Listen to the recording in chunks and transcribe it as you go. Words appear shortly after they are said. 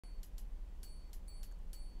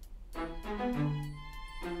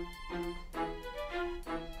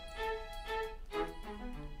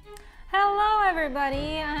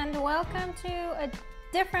everybody, and welcome to a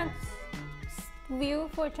different view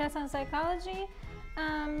for chess and psychology.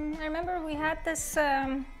 I remember we had this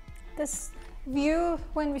this view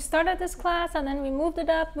when we started this class, and then we moved it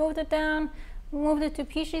up, moved it down, moved it to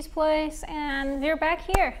Pishi's place, and we're back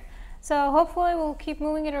here. So hopefully we'll keep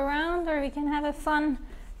moving it around, or we can have a fun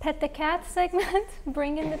pet the cat segment,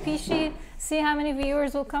 bring in the Pishi, see how many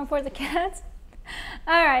viewers will come for the cat.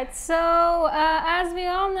 Alright, so as we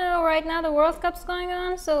all know, right now the World Cup's going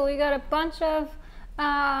on, so we got a bunch of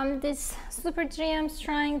these super GMs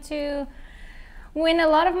trying to win a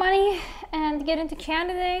lot of money and get into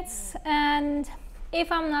candidates. And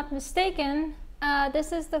if I'm not mistaken,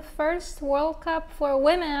 this is the first World Cup for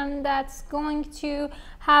women that's going to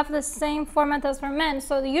have the same format as for men.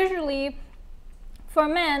 So usually for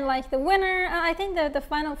men, like the winner, I think the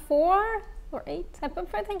final 4 or 8, I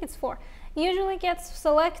think it's 4, usually gets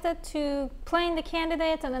selected to play in the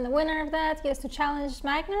candidate, and then the winner of that gets to challenge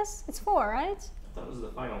Magnus. It's 4, right? I thought it was the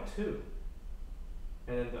final 2.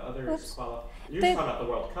 And then the others qualify. You're just talking about the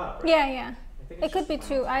World Cup, right? Yeah, yeah. I think it could be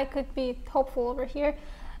 2. I could be hopeful over here.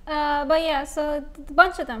 But yeah, so a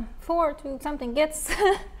bunch of them, 4 to something, gets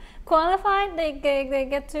qualified. They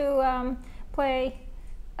get to play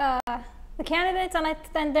the candidates, and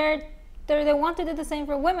they want to do the same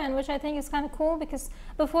for women, which I think is kind of cool, because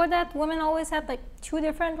before that women always had like 2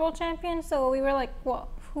 different world champions, so we were like, well,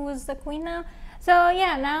 who is the queen now? So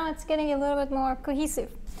yeah, now it's getting a little bit more cohesive.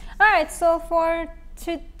 All right, so for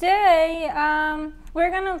today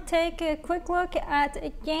we're gonna take a quick look at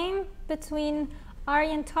a game between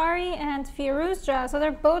Aryan Tari and Firouzja. So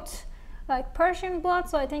they're both like Persian blood,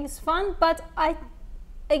 so I think it's fun. But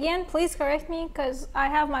again, please correct me, because I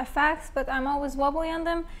have my facts, but I'm always wobbly on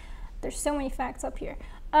them. There's so many facts up here.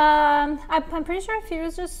 I'm pretty sure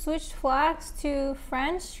Firouzja switched flags to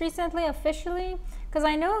French recently, officially, because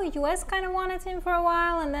I know the US kind of wanted him for a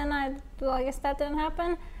while, and then I guess that didn't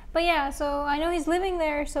happen. But yeah, so I know he's living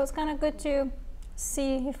there, so it's kind of good to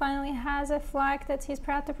see he finally has a flag that he's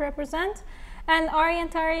proud to represent. And Aryan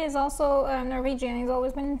Tari is also Norwegian. He's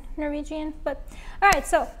always been Norwegian. But all right,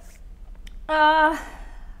 so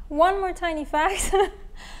one more tiny fact.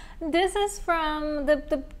 This is from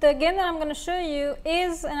the game that I'm going to show you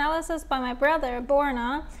is analysis by my brother,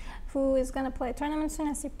 Borna, who is going to play a tournament soon.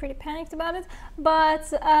 I see pretty panicked about it. But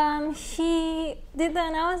he did the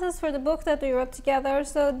analysis for the book that we wrote together.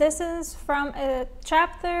 So this is from a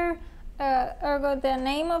chapter, ergo the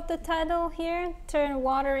name of the title here, Turn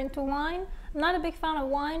Water into Wine. I'm not a big fan of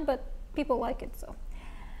wine, but people like it, so.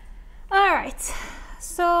 All right,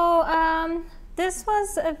 so this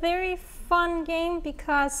was a very fun game,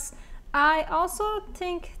 because I also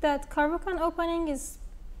think that Caro-Kann opening is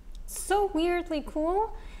so weirdly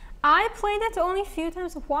cool. I played it only a few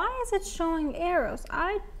times. Why is it showing arrows?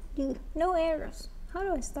 No arrows. How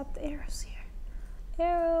do I stop the arrows here?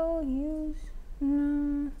 Arrow, use,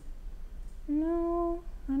 no,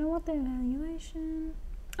 I don't want the evaluation.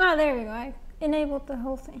 Oh, there we go. I enabled the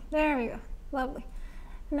whole thing. There we go. Lovely.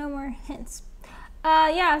 No more hints.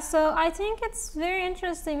 Yeah, so I think it's very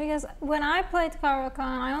interesting, because when I played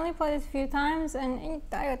Caro-Kann, I only played it a few times, and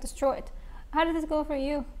I got destroyed. How did it go for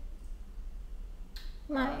you?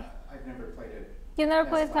 I've never played it. You never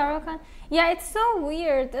played Caro-Kann? Yeah, it's so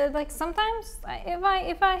weird. Like sometimes, if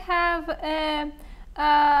I have a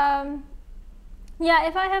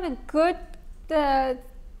if I have a good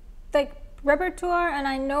like repertoire, and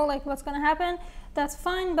I know like what's gonna happen, that's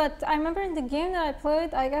fine. But I remember in the game that I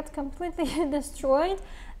played, I got completely destroyed.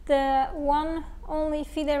 The one only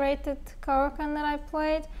FIDE-rated Caro-Kann that I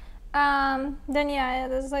played, then yeah, it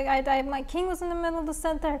was like my king was in the middle of the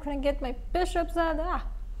center. I couldn't get my bishops out.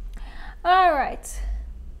 All right.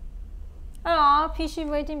 Oh, Pishi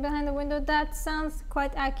waiting behind the window. That sounds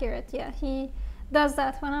quite accurate. Yeah, he does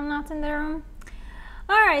that when I'm not in the room.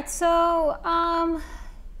 All right, so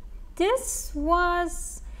this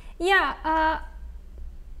was, yeah,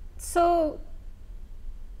 so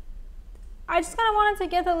I just kind of wanted to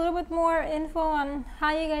get a little bit more info on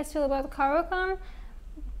how you guys feel about Caro-Kann.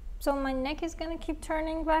 So my neck is gonna keep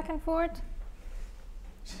turning back and forth.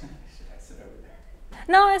 Should I sit over there?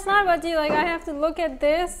 No, it's not about you. Like, I have to look at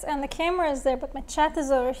this, and the camera is there, but my chat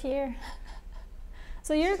is over here.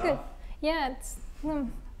 So you're good. Yeah, it's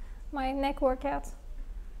my neck workout.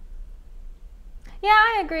 Yeah,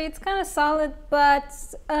 I agree. It's kind of solid, but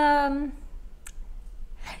oh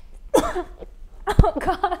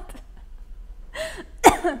God.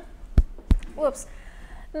 Whoops.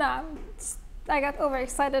 No, I got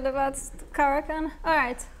overexcited about Caro-Kann. All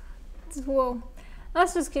right. Whoa.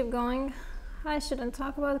 Let's just keep going. I shouldn't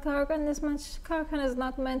talk about Caro-Kann this much. Caro-Kann is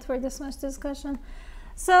not meant for this much discussion.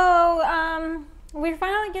 So we're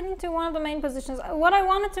finally getting to one of the main positions. What I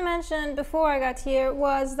wanted to mention before I got here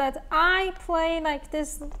was that I play like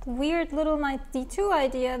this weird little knight d2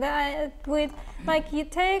 idea that with like you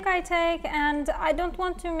take, I take, and I don't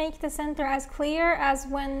want to make the center as clear as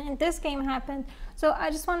when in this game happened. So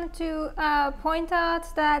I just wanted to point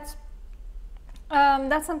out that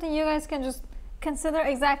that's something you guys can just consider.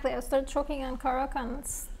 Exactly. I'll start choking on Caro-Kann.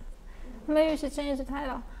 Maybe we should change the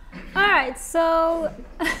title. All right, so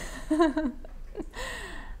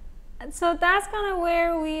so that's kind of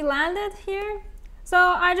where we landed here. So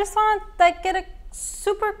I just want to like get a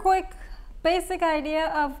super quick basic idea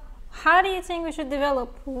of how do you think we should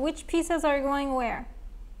develop, which pieces are going where.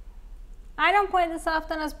 I don't play this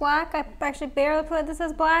often as black. I actually barely play this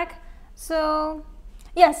as black. So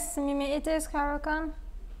yes, Mimi, it is Caro-Kann.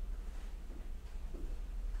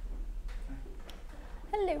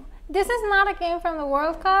 Hello. This is not a game from the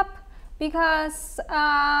World Cup because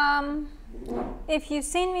if you've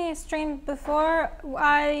seen me stream before,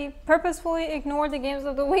 I purposefully ignore the games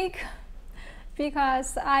of the week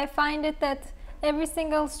because I find it that every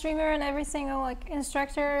single streamer and every single like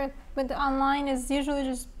instructor with the online is usually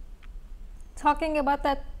just talking about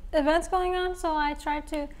that events going on. So I tried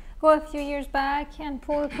to go a few years back and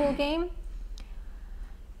pull a cool game.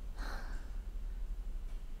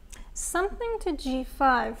 Something to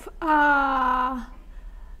g5.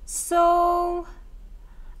 So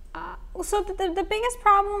the biggest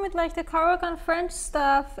problem with like the Caro-Kann French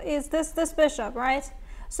stuff is this bishop, right?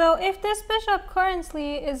 So if this bishop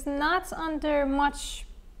currently is not under much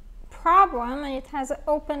problem and it has an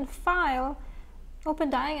open file, open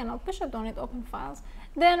diagonal, bishop don't need open files,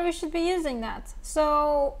 then we should be using that.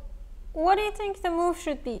 So what do you think the move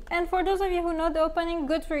should be? And for those of you who know the opening,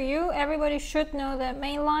 good for you. Everybody should know the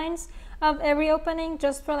main lines of every opening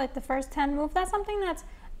just for like the first 10 moves. That's something that,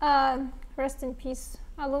 rest in peace,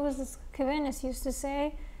 Alireza Firouzja used to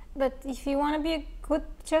say, that if you want to be a good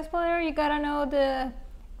chess player, you gotta know the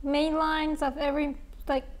main lines of every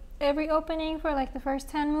opening for like the first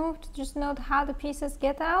 10 moves to just know how the pieces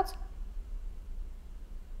get out.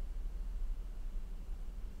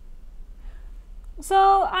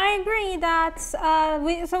 So I agree that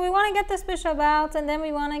we want to get this bishop out, and then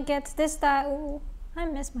we want to get this diagonal. I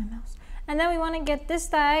miss my mouse. And then we want to get this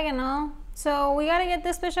diagonal. So we got to get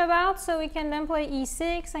this bishop out so we can then play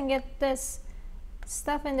e6 and get this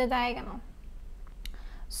stuff in the diagonal.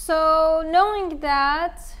 So knowing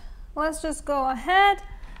that, let's just go ahead.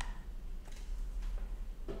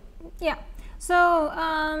 Yeah.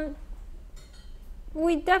 So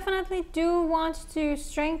we definitely do want to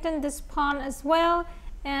strengthen this pawn as well,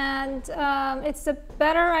 and it's a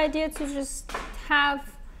better idea to just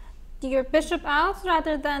have your bishop out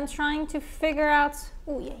rather than trying to figure out,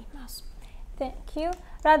 oh yay, mouse, thank you,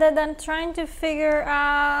 rather than trying to figure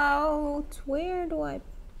out, where do I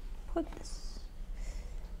put this?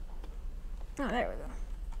 Oh, there we go.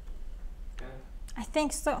 Okay. I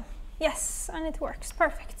think so, yes, and it works,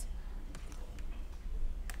 perfect.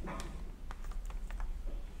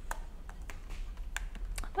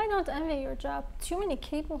 I don't envy your job. Too many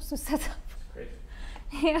cables to set up. Great.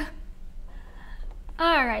 Yeah.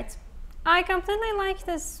 All right. I completely like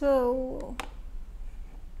this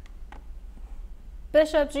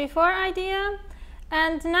bishop g4 idea.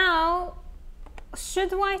 And now,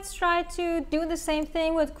 should white try to do the same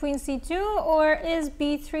thing with queen c2, or is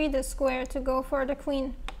b3 the square to go for the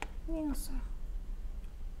queen? Yes.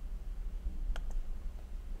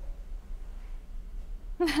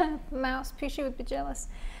 Mouse, Pishy would be jealous.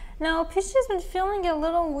 No, Pishy's been feeling a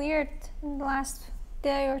little weird in the last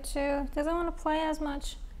day or two. Doesn't want to play as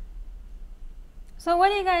much. So what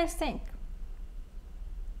do you guys think?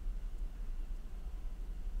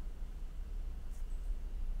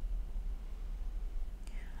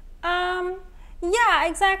 Yeah,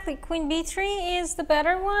 exactly. Queen b3 is the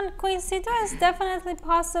better one. Queen c2 is definitely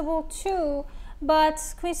possible too, but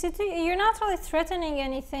queen c2, you're not really threatening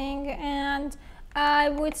anything, and I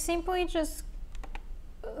would simply just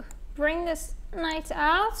bring this knight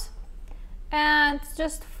out and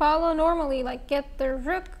just follow normally, like get the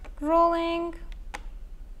rook rolling,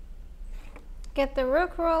 get the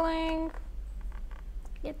rook rolling,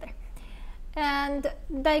 get there. And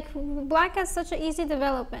like black has such an easy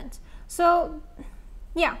development. So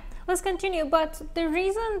yeah, let's continue. But the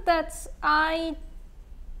reason that I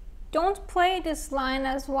don't play this line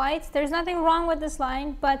as white, there's nothing wrong with this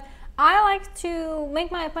line, but I like to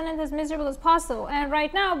make my opponent as miserable as possible. And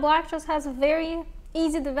right now, black just has a very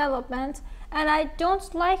easy development, and I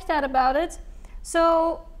don't like that about it.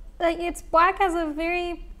 So like black has a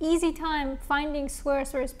very easy time finding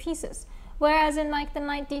squares for his pieces. Whereas in like the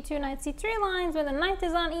knight d2, knight c3 lines, where the knight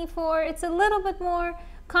is on e4, it's a little bit more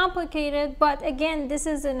complicated. But again, this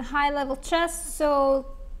is in high-level chess, so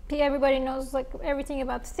everybody knows like everything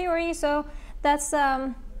about theory. So that's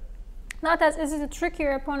not as this is a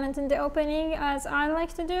trickier opponent in the opening as I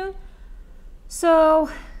like to do. So,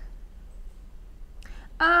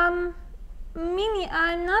 Mimi,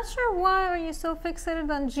 I'm not sure why are you so fixated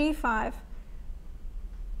on g5.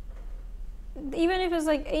 Even if it's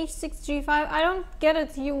like h6, g5, I don't get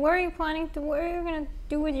it. What are you planning to? What are you gonna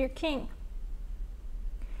do with your king?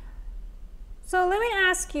 So let me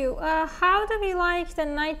ask you, how do we like the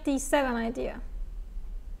knight d7 idea?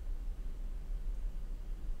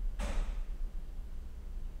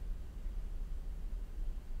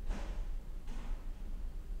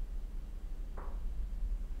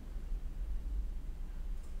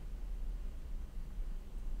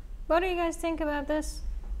 What do you guys think about this?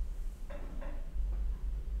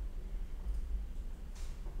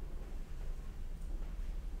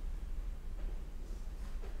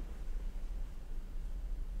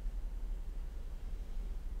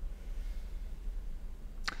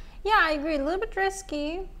 Yeah, I agree. A little bit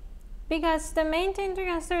risky, because the main thing to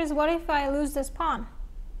consider is what if I lose this pawn?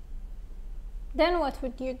 Then what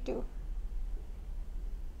would you do?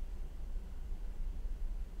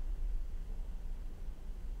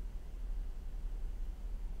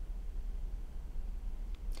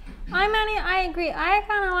 I agree. I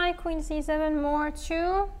kind of like queen c7 more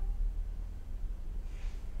too.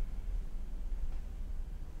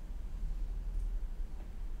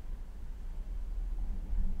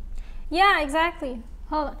 Yeah, exactly.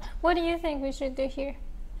 Hold on. What do you think we should do here?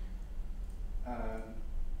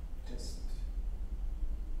 Just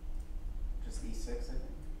e6, I think.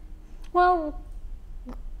 Well,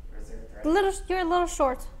 Or is there a threat? you're a little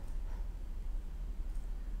short.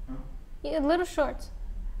 Huh? You're a little short.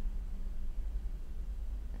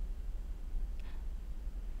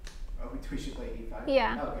 Oh, we should play e5?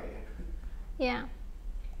 Yeah. Okay. Yeah.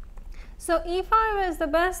 So e5 is the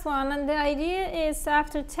best one, and the idea is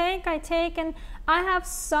after take, I take, and I have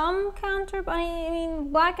some counter. I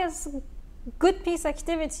mean, black has good piece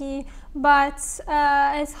activity, but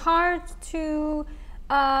it's hard to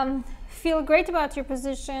feel great about your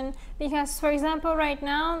position because, for example, right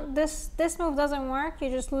now this move doesn't work. You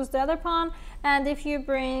just lose the other pawn, and if you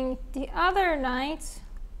bring the other knight,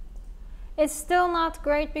 it's still not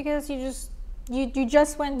great because you just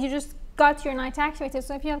got your knight activated.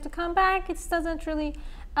 So if you have to come back, it doesn't really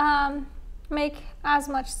make as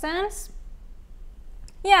much sense.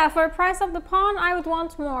 Yeah, for the price of the pawn, I would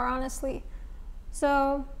want more, honestly.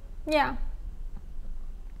 So yeah,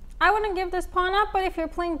 I wouldn't give this pawn up, but if you're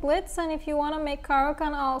playing blitz and if you want to make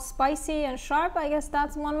Caro-Kann all spicy and sharp, I guess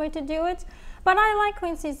that's one way to do it. But I like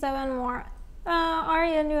queen c7 more.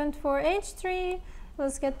 Aryan went for h3.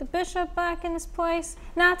 Let's get the bishop back in his place.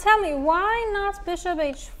 Now tell me, why not bishop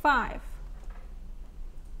h5?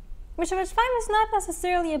 Bishop h5 is not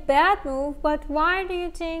necessarily a bad move, but why do you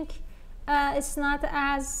think it's not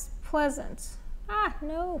as pleasant? Ah,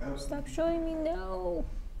 no. Stop showing me no.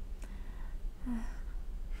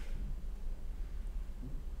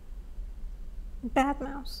 Bad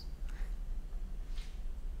mouse.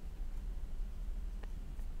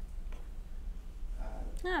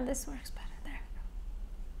 This works better. There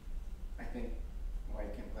we go. I think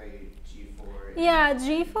white can play g4. Yeah,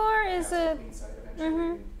 g4 is a... Queen side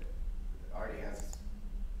eventually. Already has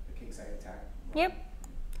the king side attack. Yep.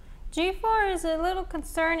 g4 is a little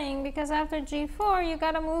concerning because after g4 you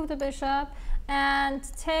gotta move the bishop and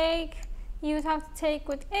take. You'd have to take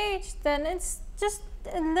with h. Then it's just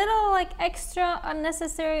a little like extra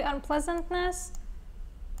unnecessary unpleasantness.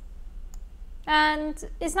 And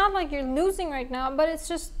it's not like you're losing right now, but it's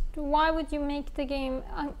just, why would you make the game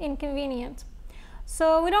inconvenient?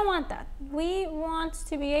 So we don't want that. We want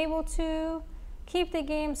to be able to keep the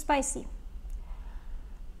game spicy.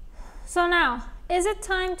 So now, is it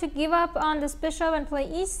time to give up on this bishop and play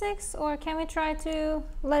e6, or can we try to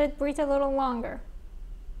let it breathe a little longer?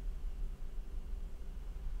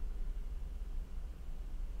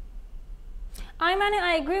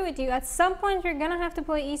 I agree with you. At some point you're gonna have to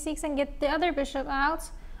play e6 and get the other bishop out,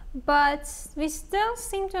 but we still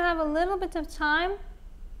seem to have a little bit of time.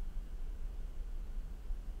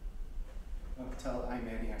 Oh, tell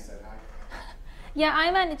Imani I said hi. Yeah,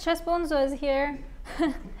 Imani, Chess Bonzo is here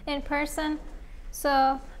in person.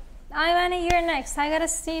 So, Imani, you're next. I gotta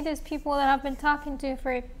see these people that I've been talking to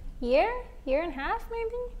for a year and a half,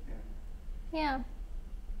 maybe? Yeah.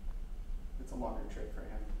 It's a longer trip for him.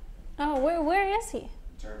 Oh, where is he?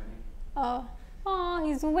 Germany. Oh,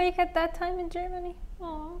 he's awake at that time in Germany.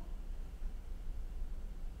 Oh.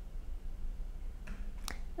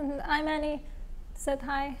 And Imani said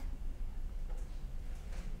hi.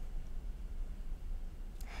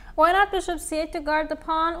 Why not bishop c8 to guard the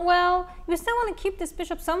pawn? Well, you still want to keep this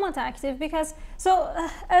bishop somewhat active because,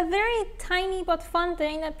 a very tiny but fun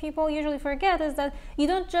thing that people usually forget is that you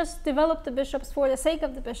don't just develop the bishops for the sake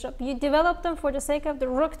of the bishop. You develop them for the sake of the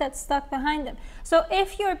rook that's stuck behind them. So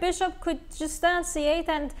if your bishop could just stay on c8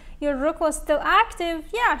 and your rook was still active,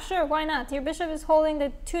 yeah, sure, why not? Your bishop is holding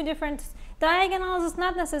the two different diagonals. It's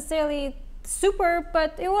not necessarily super,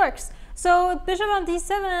 but it works. So bishop on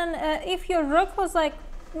d7, if your rook was like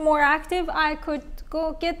more active, I could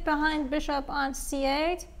go get behind bishop on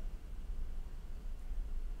c8.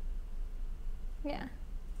 Yeah.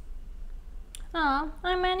 Oh,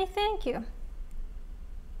 Imani, thank you.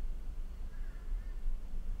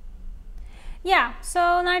 Yeah,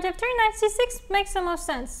 so knight f3, knight c6 makes the most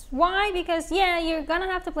sense. Why? Because yeah, you're gonna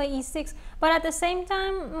have to play e6, but at the same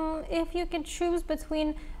time, if you can choose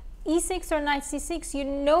between e6 or knight c6, you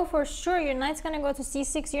know for sure your knight's gonna go to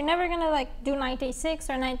c6. You're never gonna like do knight a6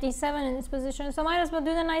 or knight d7 in this position, so might as well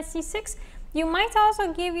do the knight c6. You might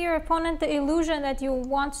also give your opponent the illusion that you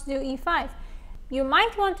want to do e5. You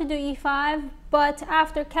might want to do e5, but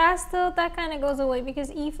after castle that kind of goes away,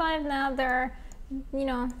 because e5 now there are, you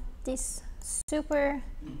know, these super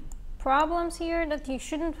problems here that you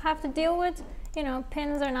shouldn't have to deal with. You know,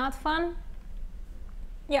 pins are not fun.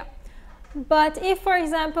 Yeah. But if, for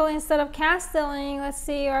example, instead of castling, let's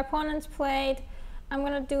see, our opponent's played, I'm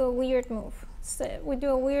going to do a weird move. So we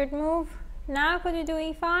do a weird move. Now could you do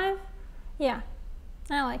e5? Yeah,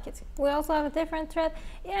 I like it. We also have a different threat.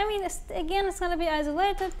 Yeah, I mean, again, it's going to be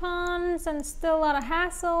isolated pawns and still a lot of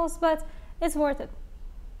hassles, but it's worth it.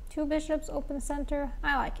 Two bishops, open center.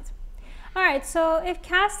 I like it. All right, so if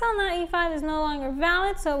castle, now e5 is no longer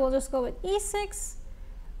valid, so we'll just go with e6.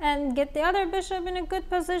 And get the other bishop in a good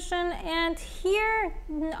position. And here,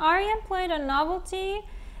 Aryan played a novelty.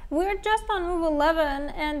 We're just on move 11,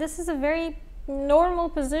 and this is a very normal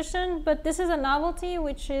position, but this is a novelty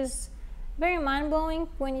which is very mind-blowing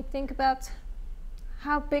when you think about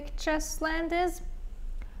how big chess land is.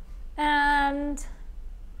 And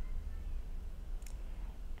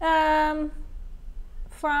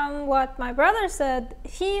from what my brother said,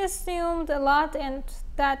 he assumed a lot, and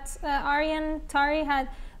that Aryan Tari had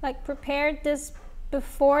like prepared this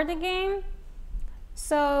before the game.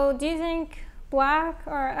 So do you think Black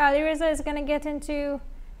or Alireza is going to get into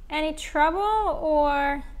any trouble,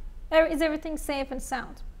 or is everything safe and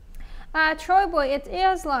sound? Troy Boy, it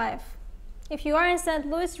is live. If you are in St.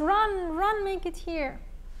 Louis, run, make it here,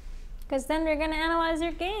 because then they're going to analyze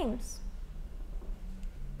your games.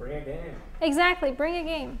 Bring a game. Exactly, bring a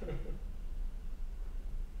game.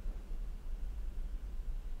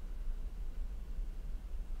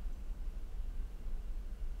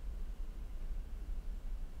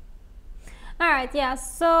 All right, yeah,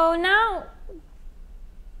 so now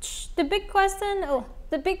the big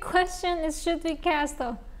question is, should we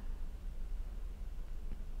castle?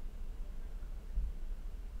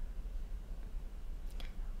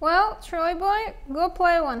 Well, Troy Boy, go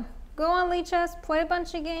play one. Go on Lee Chess, play a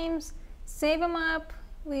bunch of games, save them up.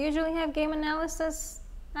 We usually have game analysis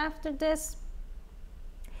after this.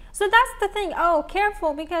 So that's the thing. Oh,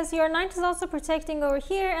 careful, because your knight is also protecting over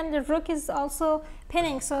here, and the rook is also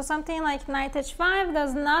pinning. So something like knight h5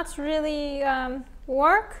 does not really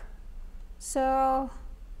work. So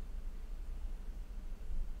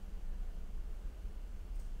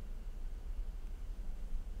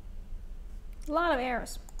a lot of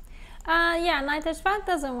errors. Yeah, knight h5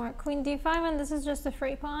 doesn't work. Queen d5, and this is just a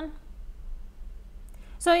free pawn.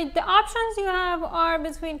 So the options you have are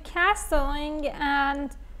between castling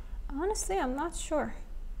and, honestly, I'm not sure.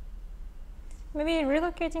 Maybe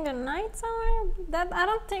relocating the knight somewhere? I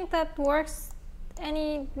don't think that works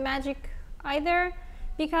any magic either,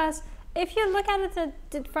 because if you look at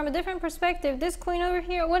it from a different perspective, this queen over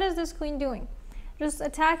here, what is this queen doing? Just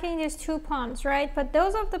attacking these two pawns, right? But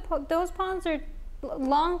those pawns are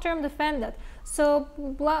long-term defended. So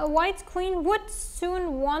White's queen would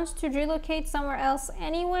soon want to relocate somewhere else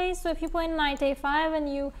anyway. So if you play knight a5 and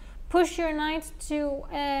you push your knight to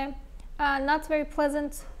a not very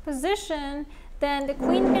pleasant position, then the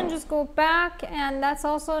queen can just go back, and that's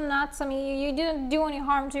also not something, you didn't do any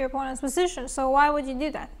harm to your opponent's position, so why would you do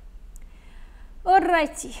that?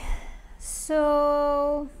 Alrighty,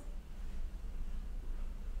 so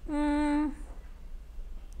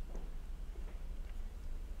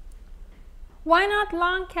why not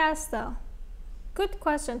long castle? Good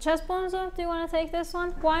question. Chess Bonzo, do you want to take this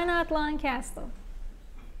one? Why not long castle?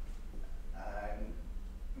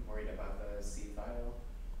 I'm worried about the C file.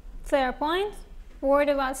 Fair point. Worried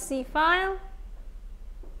about C file.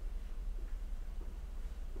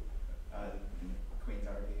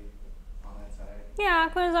 Yeah,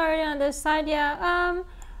 queen is already on this side. Yeah.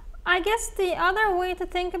 I guess the other way to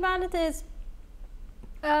think about it is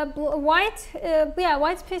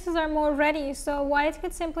white's pieces are more ready, so white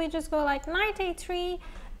could simply just go like knight a3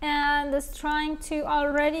 and is trying to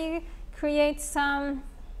already create some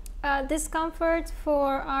discomfort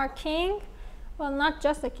for our king. Well, not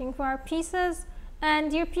just the king, for our pieces.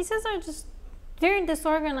 And your pieces are just very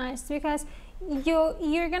disorganized because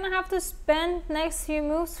you're gonna have to spend next few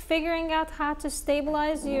moves figuring out how to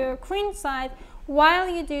stabilize your queen side. While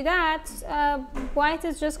you do that, white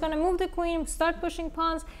is just going to move the queen, start pushing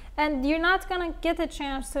pawns, and you're not going to get a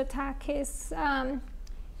chance to attack his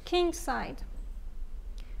king side.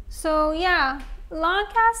 So yeah, long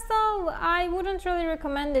castle, I wouldn't really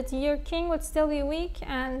recommend it. Your king would still be weak,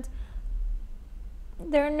 and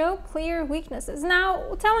there are no clear weaknesses.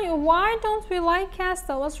 Now, tell me, why don't we like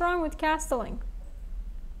castle? What's wrong with castling?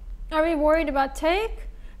 Are we worried about take?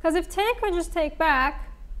 Because if take, we just take back.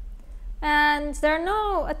 And there are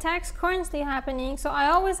no attacks currently happening, so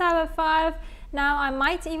I always have f5. Now I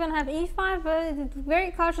might even have e5, but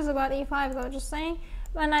very cautious about e5 though, just saying.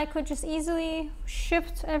 And I could just easily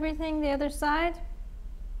shift everything the other side.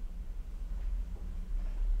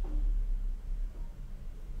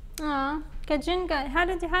 Aw, Kajinga, how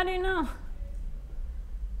do you know?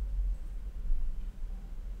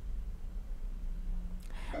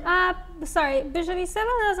 Sorry, bishop e7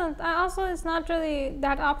 doesn't, also it's not really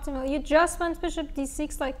that optimal. You just went bishop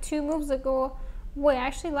d6 like 2 moves ago. Wait,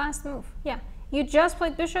 actually last move. Yeah, you just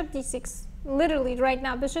played bishop d6. Literally right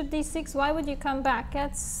now, bishop d6, why would you come back?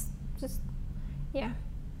 That's just, yeah.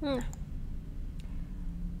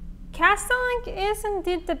 Castling is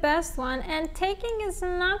indeed the best one, and taking is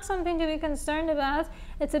not something to be concerned about.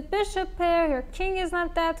 It's a bishop pair, your king is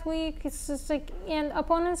not that weak, it's just like, and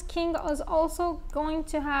opponent's king is also going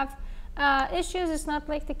to have issues. It's not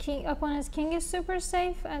like the opponent's king is super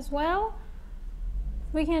safe as well.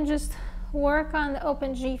 We can just work on the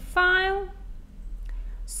open g file.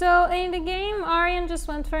 So in the game, Aryan just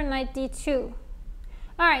went for knight d2.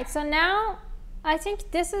 Alright, so now I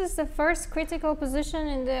think this is the first critical position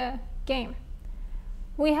in the game.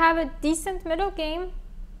 We have a decent middle game,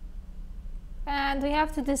 and we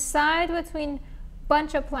have to decide between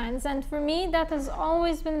bunch of plans. And for me, that has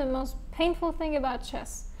always been the most painful thing about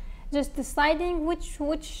chess. Just deciding which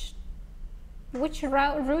route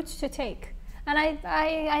to take. And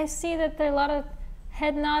I see that there are a lot of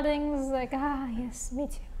head noddings, like, ah, yes, me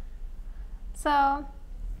too. So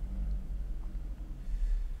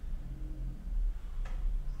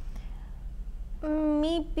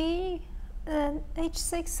maybe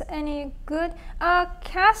h6 any good?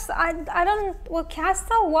 I don't, well,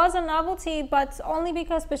 castle was a novelty, but only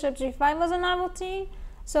because bishop g5 was a novelty.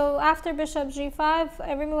 So after bishop g5,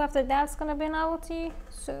 every move after that's gonna be a novelty.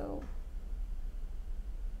 So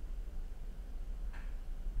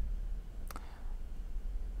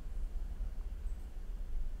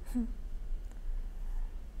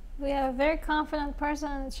we have a very confident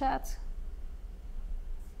person in the chat.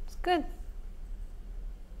 It's good.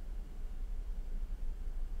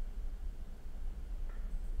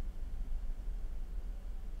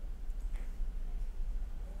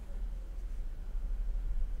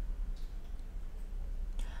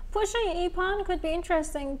 Pushing e-pawn could be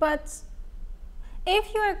interesting, but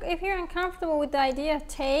if you're uncomfortable with the idea of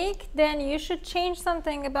take, then you should change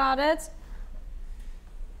something about it.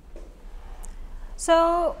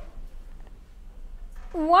 So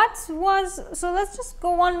so let's just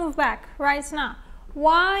go one move back right now.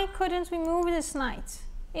 Why couldn't we move this knight?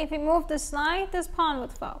 If we move this knight, this pawn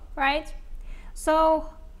would fall, right? So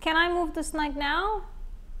can I move this knight now?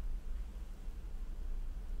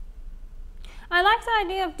 I like the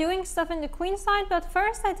idea of doing stuff in the queen side, but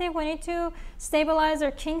first I think we need to stabilize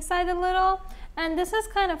our king side a little. And this is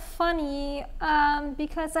kind of funny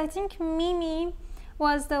because I think Mimi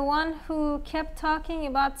was the one who kept talking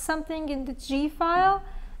about something in the G file.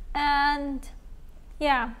 And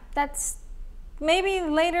yeah, that's maybe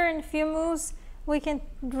later in a few moves we can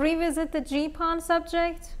revisit the G pawn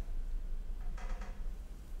subject.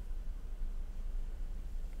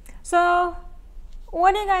 So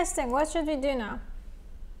what do you guys think? What should we do now?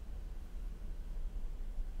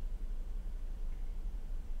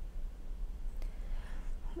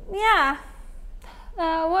 Yeah.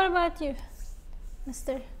 What about you,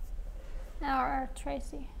 Mr. or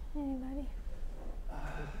Tracy? Anybody?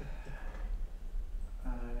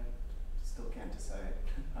 Still can't decide.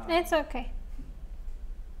 It's okay.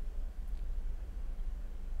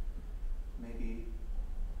 Maybe.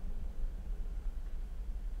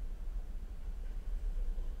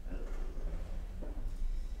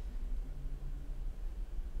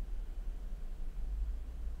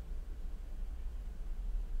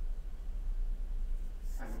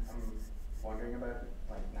 wondering about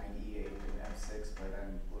like knight e8 and f6, but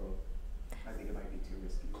I think it might be too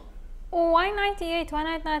risky. Oh, why knight e8? Why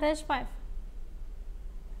not knight h5?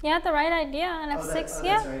 You had the right idea, and f6,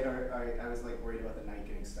 yeah. That's right. I was like worried about the knight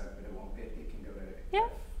getting stuck, but it won't. It can go to yeah.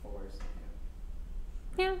 f4. So,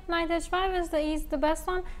 yeah, knight h5 is the best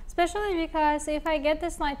one, especially because if I get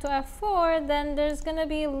this knight to f4, then there's gonna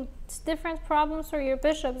be different problems for your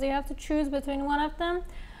bishops. You have to choose between one of them.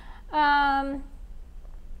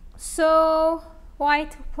 So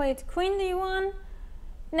white played queen d1.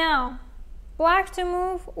 Now black to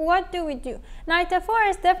move. What do we do? Knight f4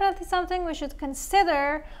 is definitely something we should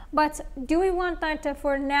consider, but do we want knight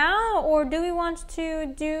f4 now, or do we want to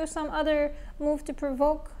do some other move to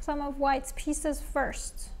provoke some of white's pieces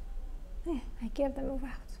first? I gave the move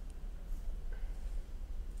out.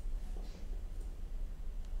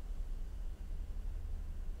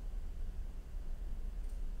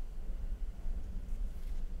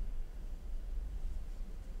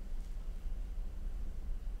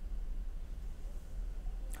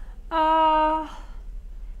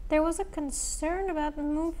 There was a concern about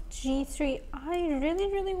move g3. I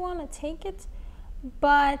really want to take it,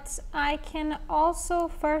 but I can also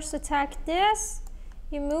first attack this.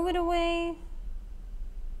 You move it away.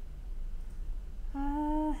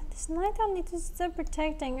 This knight I'll need to start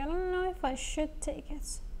protecting. I don't know if I should take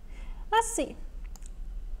it. Let's see.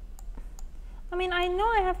 I mean, I know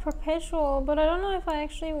I have perpetual, but I don't know if I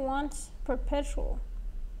actually want perpetual.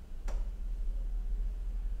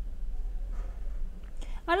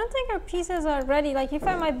 I don't think our pieces are ready. Like if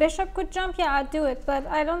my bishop could jump, yeah, I'd do it. But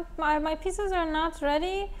I don't. My pieces are not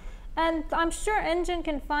ready, and I'm sure Engine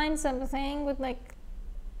can find something with like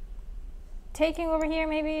taking over here,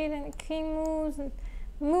 maybe then the king moves and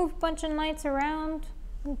move a bunch of knights around.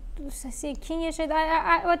 I see a kingish.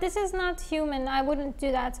 But this is not human. I wouldn't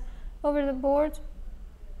do that over the board.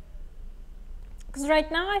 Because right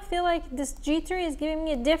now I feel like this g3 is giving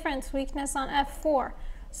me a different weakness on f4.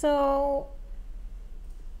 So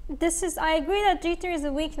I agree that g3 is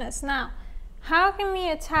a weakness. Now, how can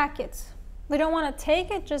we attack it? We don't want to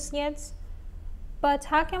take it just yet, but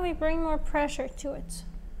how can we bring more pressure to it?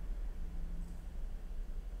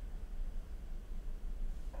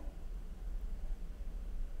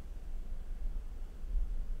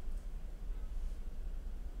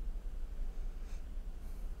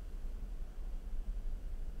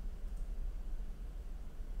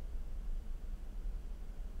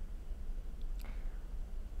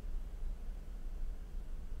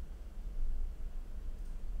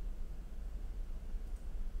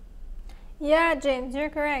 Yeah, James, you're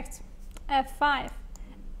correct. f5.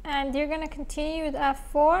 And you're going to continue with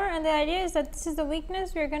f4. And the idea is that this is the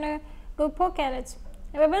weakness. We're going to go poke at it.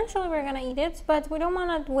 And eventually, we're going to eat it. But we don't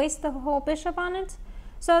want to waste the whole bishop on it.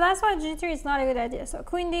 So that's why g3 is not a good idea. So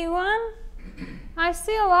queen d1. I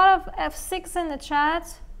see a lot of f6 in the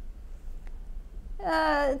chat.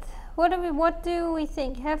 What do we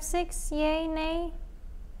think? f6, yay, nay?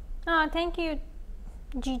 Oh, thank you,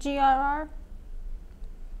 GGRR.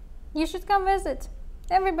 You should come visit.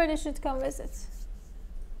 Everybody should come visit.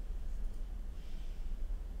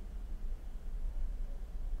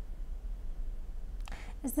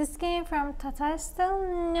 Is this game from Tata still?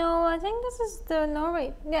 No, I think this is the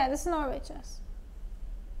Norway. Yeah, this is Norway Chess.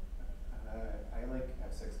 I like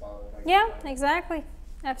f6 followed by yeah, e5. exactly.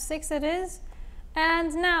 f6 it is.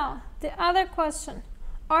 And now, the other question.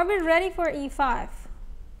 Are we ready for e5?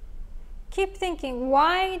 Keep thinking,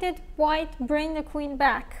 why did white bring the queen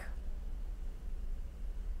back?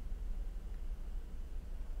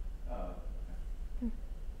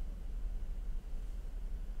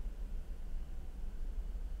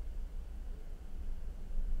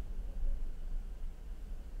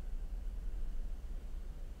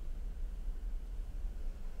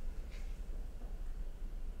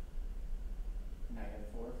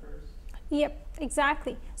 Yep,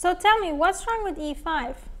 exactly. So tell me, what's wrong with e5?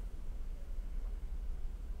 Pawn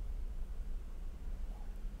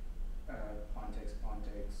takes,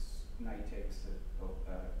 knight takes to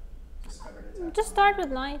discover attack. Just start with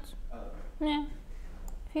knight. Yeah.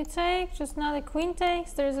 If you take, just now the queen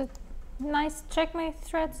takes. There's a nice checkmate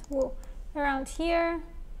threat around here.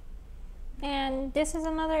 And this is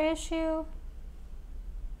another issue.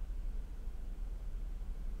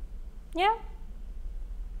 Yeah.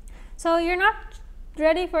 So you're not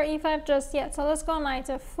ready for e5 just yet. So let's go knight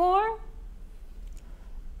f4.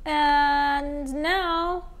 And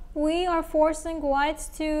now we are forcing white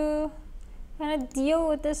to kind of deal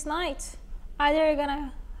with this knight. Either you're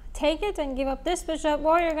gonna take it and give up this bishop,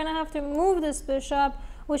 or you're gonna have to move this bishop,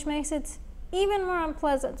 which makes it even more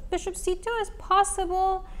unpleasant. Bishop c2 is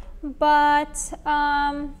possible, but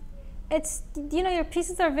it's, you know, your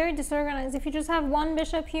pieces are very disorganized. If you just have one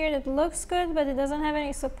bishop here that looks good but it doesn't have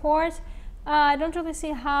any support, I don't really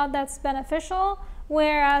see how that's beneficial.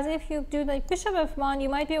 Whereas if you do like bishop f1, you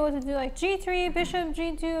might be able to do like g3, bishop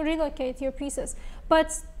g2, relocate your pieces.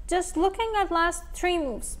 But just looking at last 3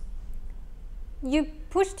 moves, you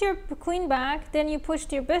pushed your queen back, then you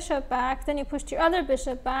pushed your bishop back, then you pushed your other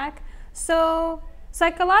bishop back. So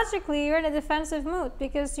psychologically, you're in a defensive mood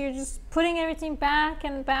because you're just putting everything back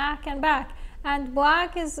and back and back. And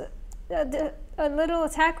black is a little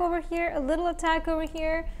attack over here, a little attack over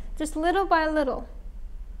here, just little by little.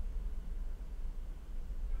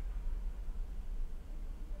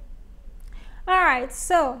 Alright,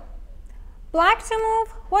 so black to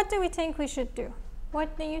move, what do we think we should do?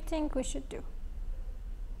 What do you think we should do?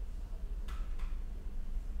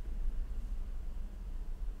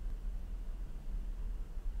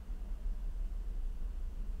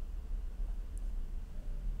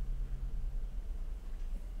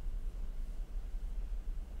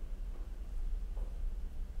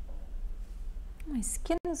 My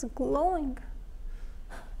skin is glowing.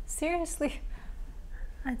 Seriously.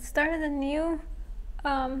 I started a new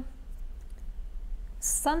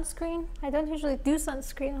sunscreen. I don't usually do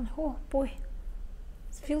sunscreen on. Oh boy,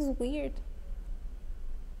 it feels weird.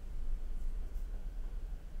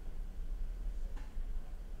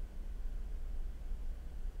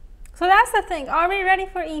 So that's the thing. Are we ready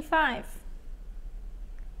for e5?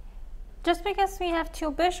 Just because we have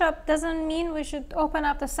 2 bishops doesn't mean we should open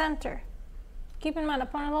up the center. Keep in mind,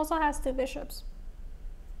 opponent also has 2 bishops.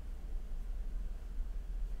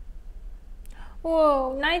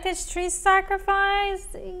 Whoa, knight h3 sacrifice?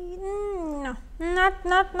 No,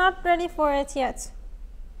 not ready for it yet.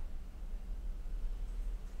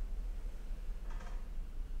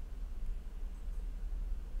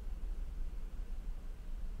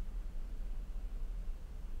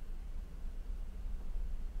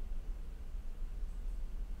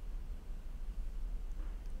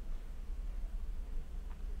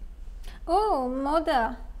 Oh,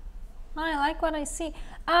 Moda. I like what I see.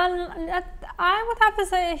 I would have to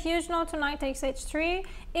say a huge no to knight takes h3.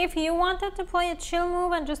 If you wanted to play a chill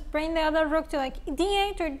move and just bring the other rook to like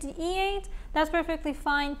d8 or e8, that's perfectly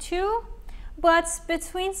fine too. But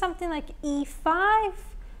between something like e5,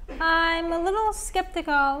 I'm a little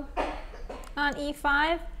skeptical on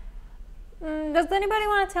e5. Does anybody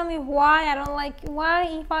want to tell me why I don't like, why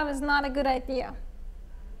e5 is not a good idea?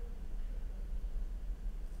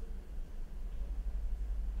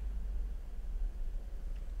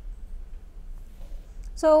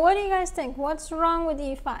 So what do you guys think? What's wrong with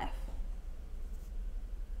e5?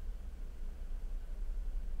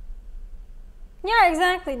 Yeah,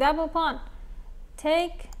 exactly. Double pawn.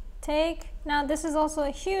 Take, take. Now this is also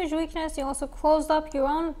a huge weakness. You also closed up your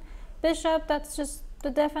own bishop. That's just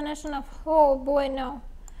the definition of, oh boy, no.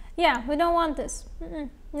 Yeah, we don't want this.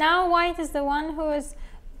 Now white is the one who is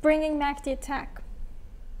bringing back the attack.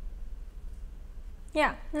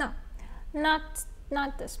 Yeah, no, not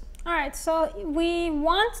this. All right, so we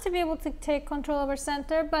want to be able to take control over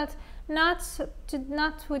center, but not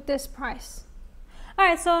with this price. All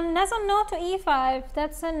right, so that's a no to e5.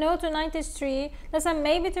 That's a no to knight h3. That's a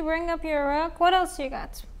maybe to bring up your rook. What else you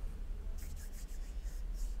got?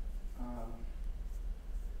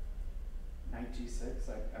 Knight g6.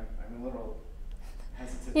 I'm a little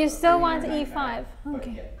hesitant. You still want e5?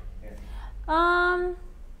 Okay. Yeah.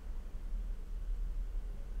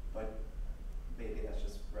 But maybe that's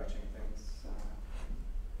just rushing things.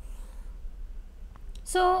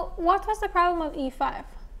 So what was the problem of e5?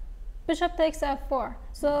 Bishop takes f4.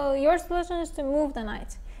 So your solution is to move the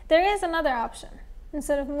knight. There is another option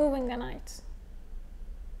instead of moving the knight.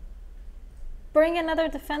 Bring another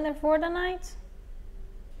defender for the knight.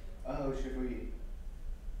 Oh, should we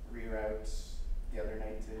reroute the other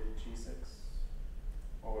knight to g6?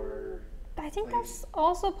 Or I think that's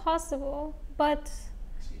also possible, but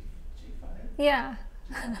g5? yeah.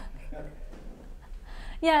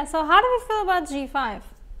 Yeah, so how do we feel about g5?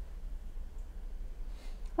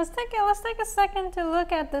 Let's take a second to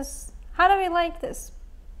look at this. How do we like this?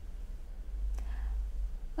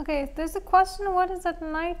 Okay, there's a question, what is that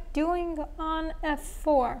knight doing on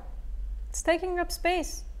f4? It's taking up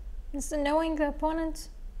space. It's knowing the opponent.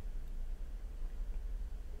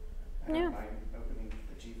 I don't mind opening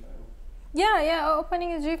the g file. Yeah,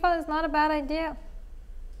 opening a g file is not a bad idea.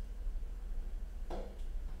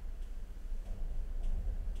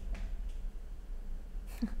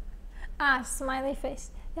 Ah, smiley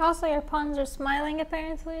face. Also, your pawns are smiling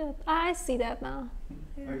apparently. I see that now.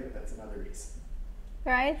 Yeah. Oh yeah, that's another reason.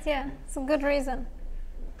 Right? Yeah, it's a good reason.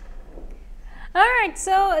 Alright,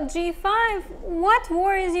 so g5, what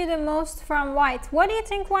worries you the most from white? What do you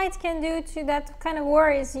think white can do to that kind of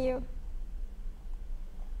worries you?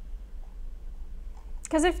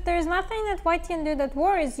 Because if there's nothing that white can do that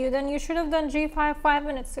worries you, then you should have done g5 5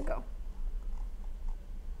 minutes ago.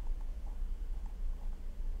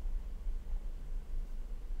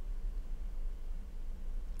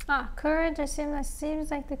 Courage. It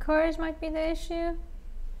seems like the courage might be the issue.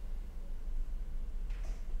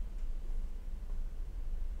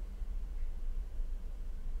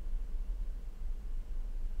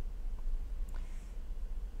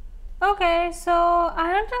 Okay, so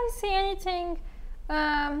I don't really see anything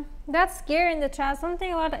that's scary in the chat.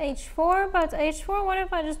 Something about h4, but h4, what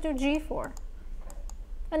if I just do g4?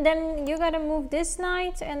 And then you gotta move this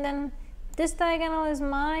knight, and then this diagonal is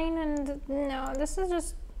mine, and no, this is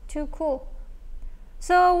just too cool.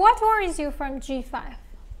 So what worries you from g5?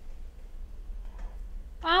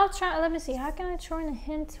 I'll try, let me see, how can I throw in a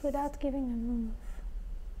hint without giving a move?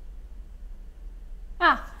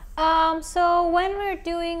 So when we're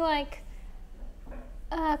doing like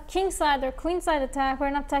kingside or queenside attack, we're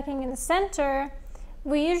not attacking in the center.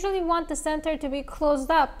 We usually want the center to be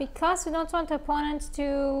closed up because we don't want the opponent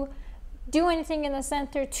to do anything in the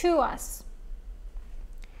center to us.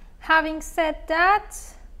 Having said that,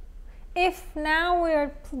 if now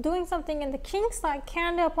we're doing something in the kingside,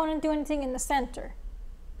 can the opponent do anything in the center?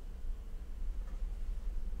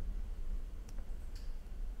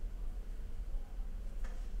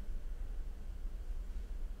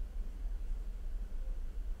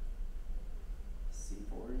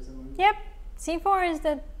 Yep, c4 is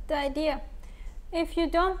the idea. If you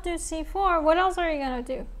don't do c4, what else are you gonna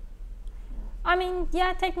do? I mean,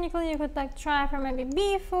 yeah, technically you could like try for maybe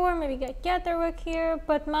b4, maybe get the rook here,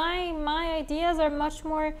 but my ideas are much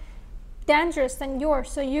more dangerous than yours.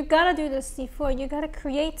 So you gotta do the c4. You gotta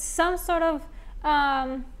create some sort of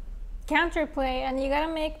counterplay, and you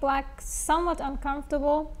gotta make black somewhat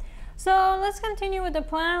uncomfortable. So let's continue with the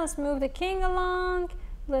plan. Let's move the king along.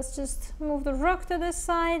 Let's just move the rook to this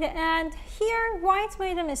side, and here white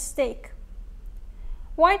made a mistake.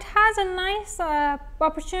 White has a nice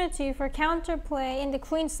opportunity for counterplay in the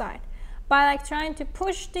queen side by like trying to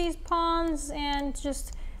push these pawns and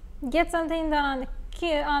just get something done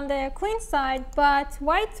on the queen side, but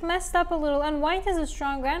white messed up a little, and white is a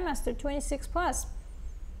strong grandmaster, 26 plus.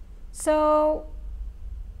 So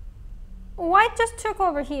white just took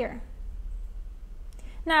over here.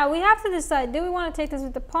 Now we have to decide, do we want to take this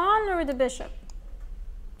with the pawn or with the bishop?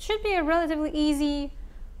 Should be a relatively easy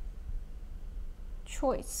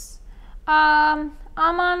choice. I'm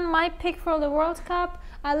on my pick for the World Cup.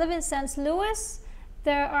 I live in St. Louis.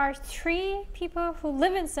 There are 3 people who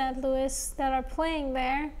live in St. Louis that are playing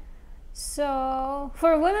there. So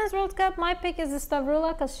for Women's World Cup, my pick is the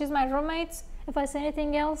Stavrula because she's my roommate. If I say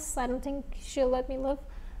anything else, I don't think she'll let me live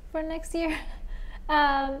for next year.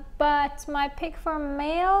 But my pick for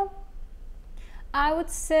male, I would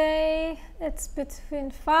say it's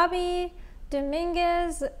between Fabi,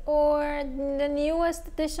 Dominguez, or the newest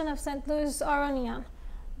edition of St. Louis, Aronian.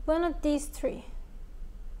 One of these 3.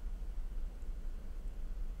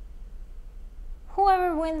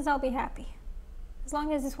 Whoever wins, I'll be happy. As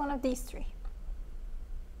long as it's one of these 3.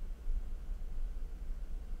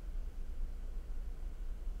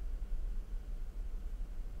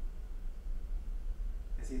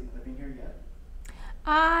 Is he living here yet?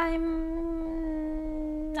 I'm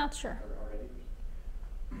not sure. Already?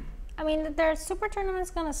 I mean, their super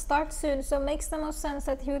tournament's gonna start soon, so it makes the most sense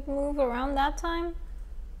that he would move around that time.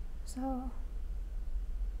 So,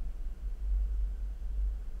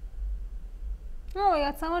 oh, we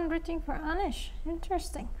got someone rooting for Anish.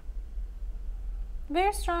 Interesting.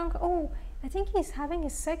 Very strong. Oh, I think he's having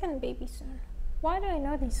his 2nd baby soon. Why do I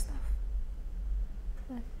know these stuff?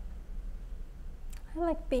 But I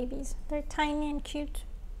like babies. They're tiny and cute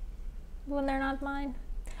when they're not mine.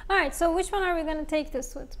 Alright, so which one are we gonna take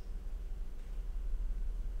this with?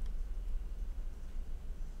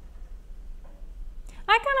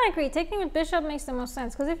 I kind of agree. Taking with bishop makes the most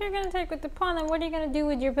sense, because if you're going to take with the pawn, then what are you going to do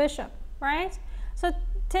with your bishop, right? So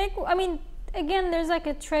take, I mean, again, there's like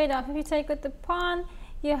a trade-off. If you take with the pawn,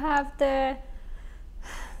 you have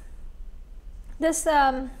this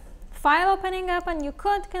file opening up, and you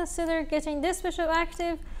could consider getting this bishop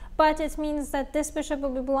active, but it means that this bishop will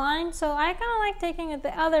be blind. So I kind of like taking with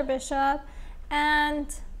the other bishop,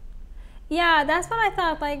 and yeah, that's what I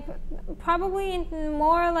thought. Like probably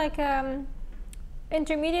more like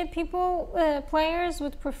intermediate players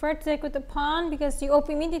would prefer to take with the pawn, because you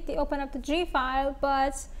immediately open up the g file,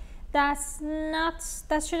 but that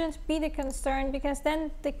shouldn't be the concern, because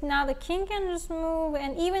then now the king can just move,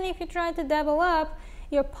 and even if you try to double up,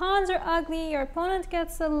 your pawns are ugly, your opponent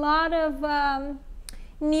gets a lot of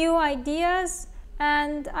new ideas,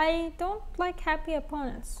 and I don't like happy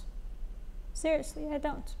opponents. Seriously, I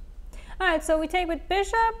don't. Alright, so we take with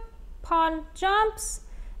bishop, pawn jumps.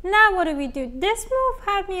 Now what do we do? This move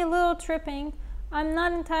had me a little tripping. I'm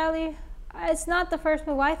not entirely, it's not the first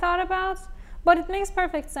move I thought about, but it makes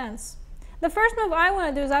perfect sense. The first move I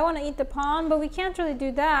want to do is I want to eat the pawn, but we can't really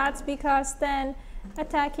do that because then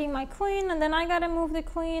attacking my queen, and then I gotta move the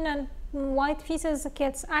queen, and white pieces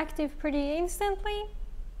gets active pretty instantly.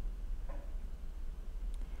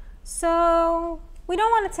 So we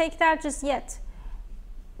don't want to take that just yet.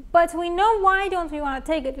 But we know why don't we want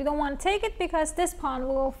to take it. We don't want to take it because this pawn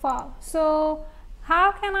will fall. So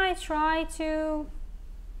how can I try to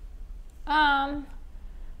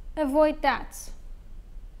avoid that?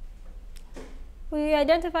 We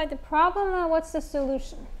identified the problem. Now what's the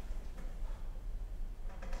solution?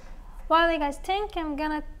 While you guys think, I'm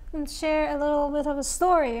gonna share a little bit of a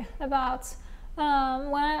story about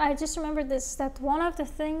when I just remembered this, that one of the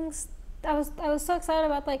things I was so excited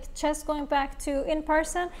about, like, chess going back to in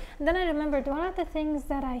person, and then I remembered one of the things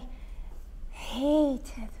that I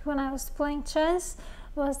hated when I was playing chess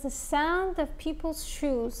was the sound of people's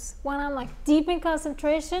shoes when I'm like deep in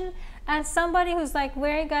concentration, and somebody who's like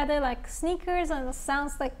wearing either like sneakers and it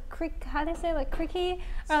sounds like how do you say, like creaky,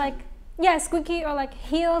 or like, yeah, squeaky, or like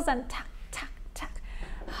heels and tack tack tack.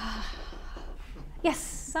 Yes,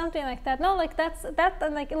 something like that. No, like that,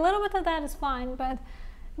 like a little bit of that is fine, but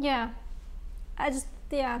yeah,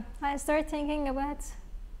 I started thinking about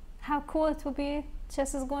how cool it would be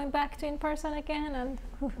chess is going back to in person again, and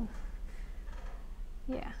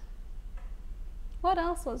yeah. What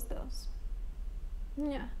else was those?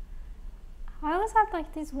 Yeah, I always had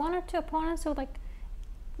like these one or two opponents who like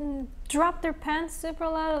drop their pants super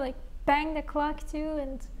loud, like bang the clock too,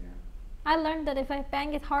 and yeah. I learned that if I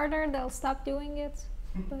bang it harder, they'll stop doing it.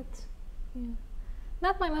 But yeah,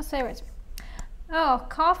 not my most favorite. Oh,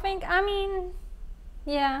 coughing. I mean,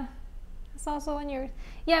 yeah, it's also when you're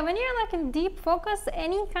like in deep focus,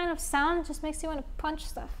 any kind of sound just makes you want to punch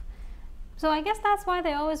stuff. So I guess that's why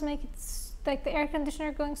they always make it like the air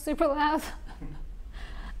conditioner going super loud.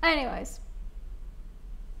 Anyways.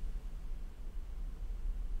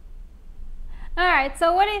 Alright,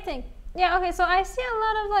 so what do you think? Yeah, okay, so I see a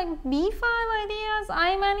lot of like B5 ideas.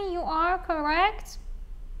 Imani, you are correct.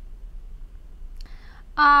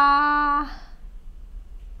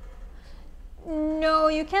 No,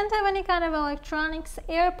 you can't have any kind of electronics,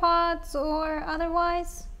 AirPods or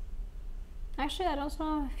otherwise. Actually, I don't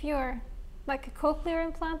know if you're like a cochlear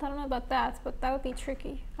implant. I don't know about that, but that would be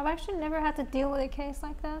tricky. I've actually never had to deal with a case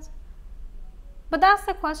like that. But that's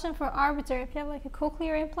the question for arbiter, if you have like a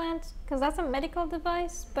cochlear implant, because that's a medical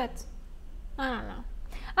device, but I don't know.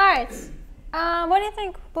 Alright, what do you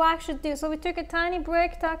think black should do? So we took a tiny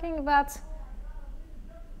break talking about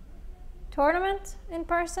tournament in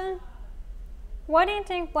person. What do you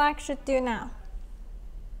think black should do now?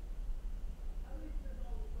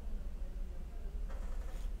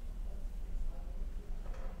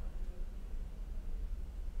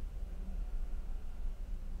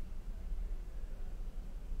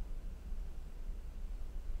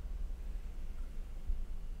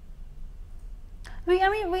 We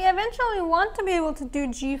eventually want to be able to do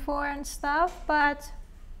g4 and stuff, but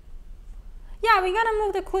yeah, we gotta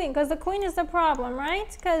move the queen, because the queen is the problem, right?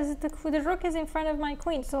 Because the rook is in front of my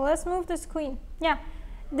queen, so let's move this queen. Yeah,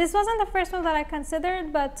 this wasn't the first one that I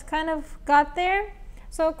considered, but kind of got there.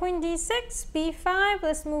 So queen d6, b5,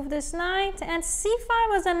 let's move this knight, and c5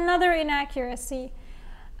 was another inaccuracy.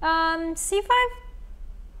 C5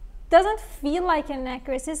 doesn't feel like an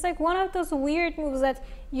accuracy. It's like one of those weird moves that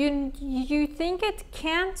you think it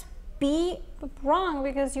can't be wrong,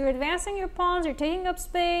 because you're advancing your pawns, you're taking up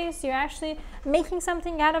space, you're actually making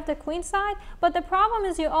something out of the queen side, but the problem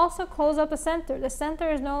is you also close up a center. The center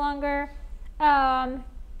is no longer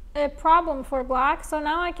a problem for black, so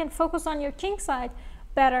now I can focus on your king side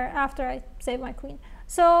better after I save my queen.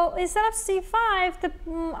 So instead of c5,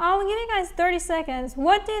 I'll give you guys 30 seconds.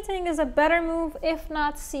 What do you think is a better move if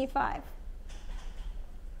not c5?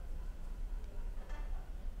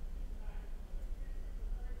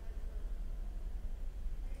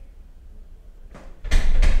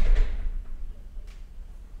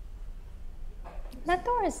 That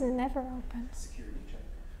door is never open. Security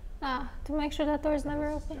check. To make sure that door is never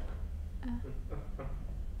open.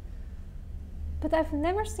 But I've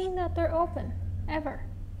never seen that door open, ever.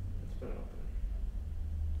 It's been open.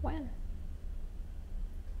 When?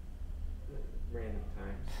 Random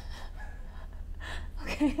times.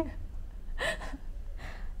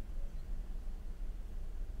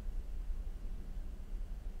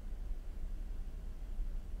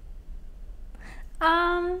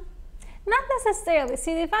 Not necessarily.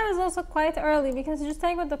 CD5 is also quite early because you just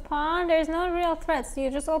take with the pawn. There's no real threats.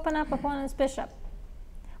 You just open up opponent's bishop.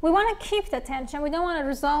 We want to keep the tension. We don't want to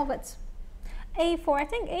resolve it. A4. I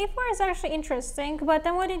think A4 is actually interesting, but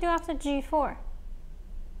then what do you do after G4?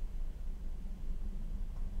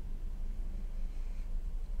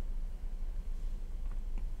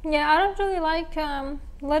 Yeah, I don't really like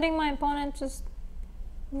letting my opponent just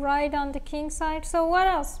ride on the king side. So what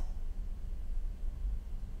else?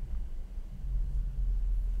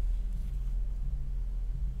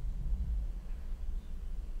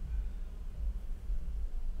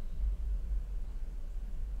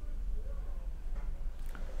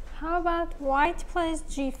 How about white plays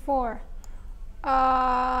G4?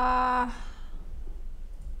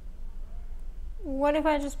 What if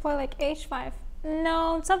I just play like H5?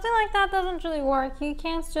 No, something like that doesn't really work. You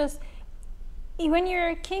can't just... When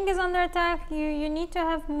your king is under attack, you need to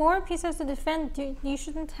have more pieces to defend. You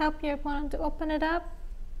shouldn't help your opponent to open it up.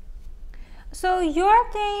 So your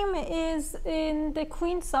game is in the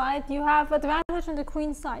queen side. You have advantage on the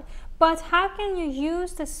queen side. But how can you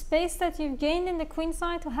use the space that you've gained in the queen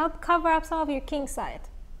side to help cover up some of your king side?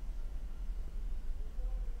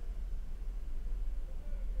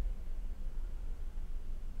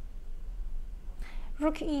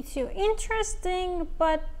 Rook e2. Interesting,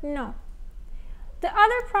 but no. The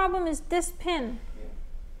other problem is this pin. Yeah.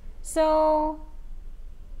 So...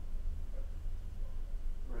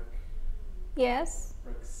 Rook. Yes.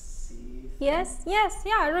 Rook c3. Yes, yes,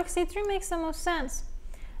 yeah, Rook c3 makes the most sense.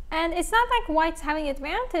 And it's not like white's having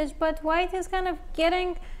advantage, but white is kind of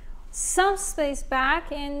getting some space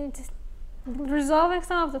back and resolving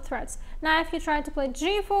some of the threats. Now if you try to play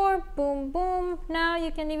g4, boom, boom, now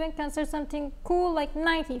you can even consider something cool like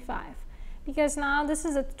knight e5, because now this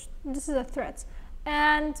is a threat.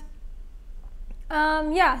 And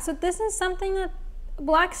yeah, so this is something that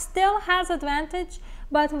black still has advantage,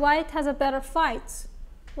 but white has a better fight.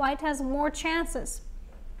 White has more chances.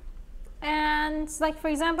 And like for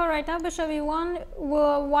example right now bishop e1,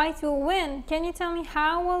 white will win. Can you tell me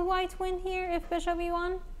how will white win here if bishop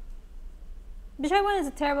e1? Bishop e1 is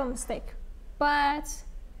a terrible mistake, but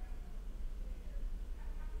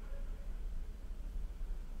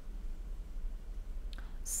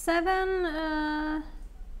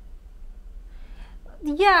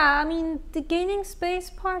yeah, I mean the gaining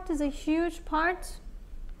space part is a huge part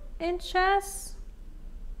in chess.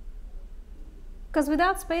 Because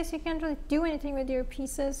without space, you can't really do anything with your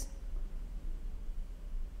pieces.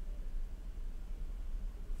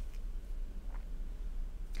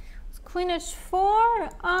 Queen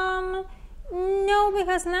h4. No,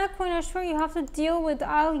 because now queen h4, you have to deal with,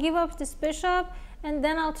 I'll give up this bishop, and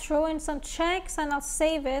then I'll throw in some checks, and I'll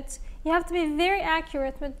save it. You have to be very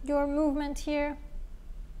accurate with your movement here.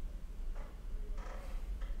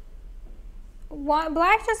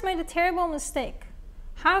 Black just made a terrible mistake.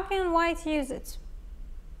 How can white use it?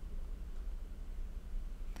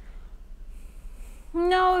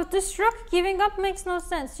 No, this rook giving up makes no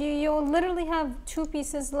sense. You literally have two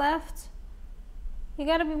pieces left. You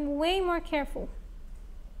gotta be way more careful.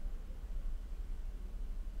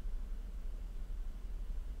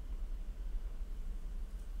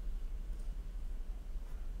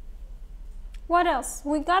 What else?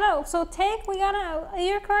 You're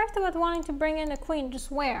correct about wanting to bring in a queen, just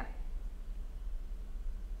where?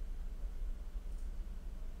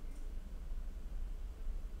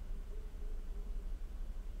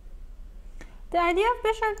 The idea of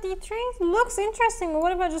bishop d3 looks interesting, but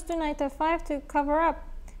what if I just do knight f5 to cover up?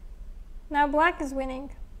 Now black is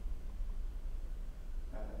winning.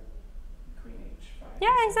 Queen h5.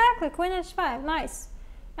 Yeah, exactly, queen h5, nice.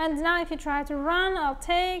 And now if you try to run, I'll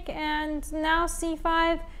take, and now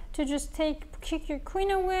c5 to just kick your queen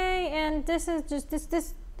away, and this is just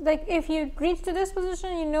this like if you reach to this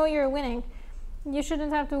position, you know you're winning. You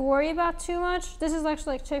shouldn't have to worry about too much. This is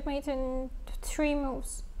actually like checkmate in 3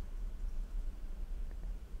 moves.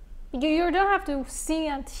 You don't have to see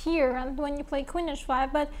and hear and when you play queen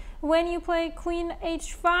h5, but when you play queen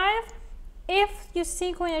h5, if you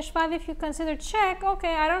see queen h5, if you consider check,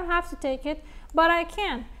 okay, I don't have to take it, but I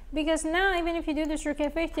can, because now even if you do this rook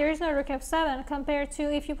f8, there is no rook f7 compared to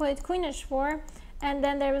if you played queen h4 and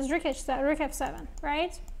then there was rook f7,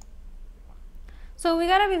 right? So we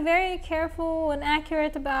gotta be very careful and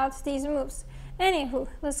accurate about these moves. Anywho,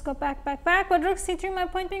 let's go back. But rook c3, my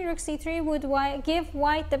point being, rook c3 would give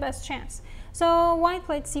white the best chance. So white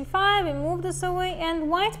played c5 and moved this away, and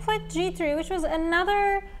white played g3, which was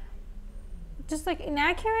another just like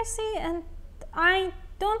inaccuracy, and I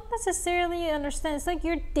don't necessarily understand. It's like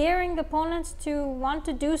you're daring opponents to want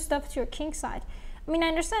to do stuff to your king side. I mean, I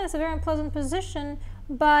understand it's a very unpleasant position,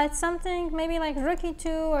 but something maybe like rook e2,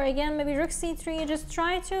 or again maybe rook c3, just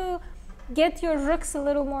try to get your rooks a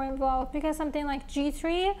little more involved, because something like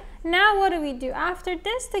g3. Now what do we do? After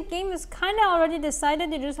this, the game is kind of already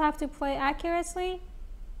decided. You just have to play accurately.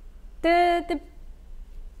 The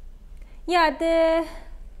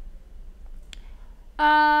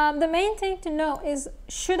main thing to know is,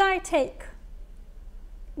 should I take?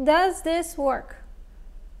 Does this work?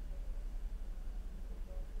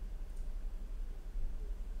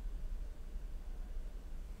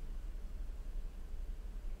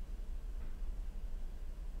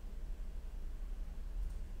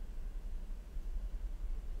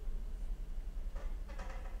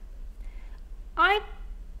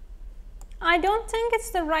 I don't think it's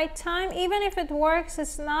the right time. Even if it works,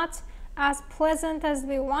 it's not as pleasant as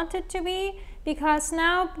we want it to be, because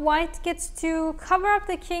now white gets to cover up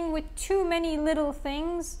the king with too many little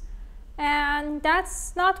things, and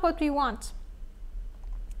that's not what we want.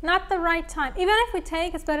 Not the right time. Even if we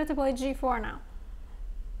take, it's better to play g4 now.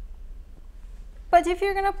 But if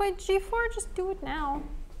you're gonna play g4, just do it now.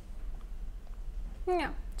 Yeah,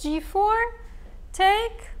 g4,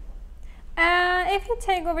 take. If you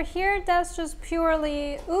take over here, that's just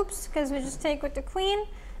purely oops, because we just take with the queen.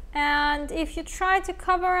 And if you try to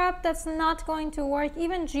cover up, that's not going to work.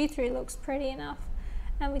 Even g3 looks pretty enough.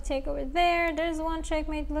 And we take over there. There's one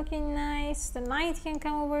checkmate looking nice. The knight can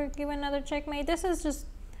come over, give another checkmate. This is just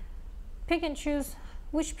pick and choose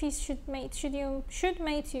which piece should mate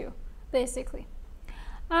you, basically.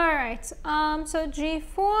 All right. So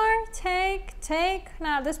g4, take.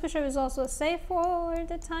 Now this bishop is also safe for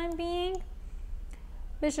the time being.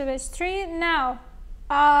 Bishop h3. Now,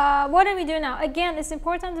 what do we do now? Again, it's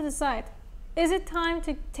important to decide. Is it time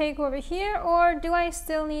to take over here, or do I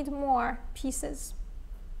still need more pieces?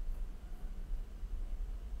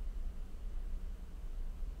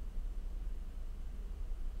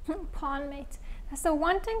 Pawn mate. That's the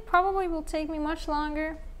one thing probably will take me much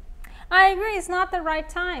longer. I agree, it's not the right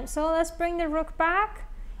time. So let's bring the rook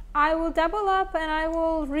back. I will double up and I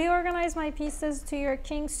will reorganize my pieces to your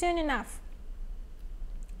king soon enough.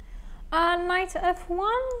 Knight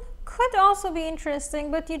f1 could also be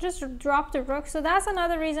interesting, but you just drop the rook. So that's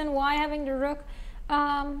another reason why having the rook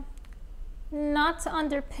not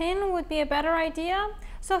under pin would be a better idea.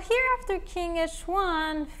 So here after king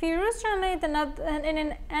h1, Firouzja made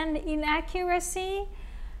an inaccuracy.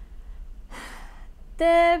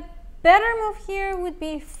 The better move here would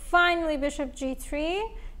be finally bishop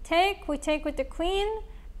g3. We take with the queen,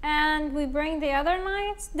 and we bring the other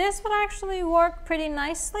knights. This would actually work pretty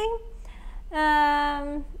nicely.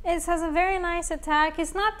 It has a very nice attack.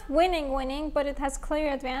 It's not winning, but it has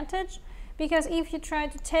clear advantage, because if you try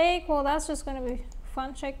to take, well, that's just going to be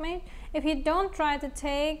fun checkmate. If you don't try to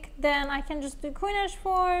take, then I can just do queen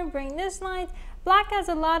h4, bring this knight. Black has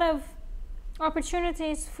a lot of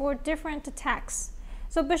opportunities for different attacks.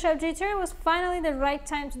 So bishop g3 was finally the right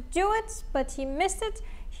time to do it, but he missed it.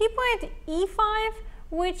 He played e5,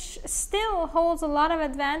 which still holds a lot of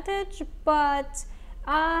advantage, but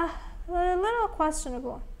a little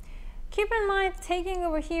questionable. Keep in mind, taking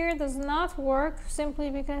over here does not work simply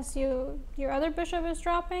because your other bishop is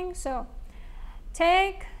dropping. So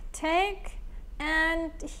take,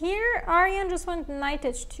 and here Aryan just went knight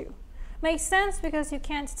h2. Makes sense because you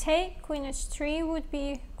can't take. Queen h3 would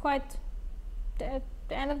be quite the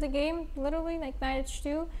end of the game, literally, like knight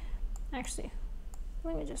h2. Actually,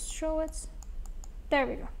 let me just show it. There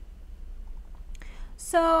we go.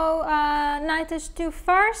 So knight h2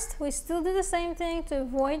 first. We still do the same thing to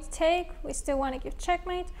avoid take. We still want to give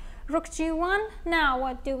checkmate. Rook g1. Now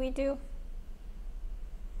what do we do?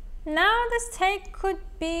 Now this take could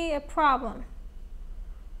be a problem.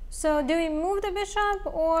 So do we move the bishop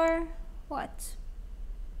or what?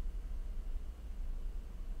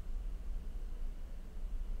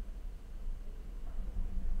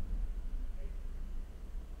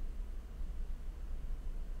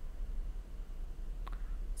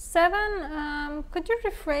 Seven, could you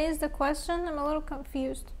rephrase the question? I'm a little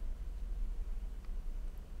confused.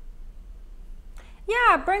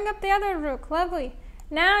 Yeah, bring up the other rook. Lovely.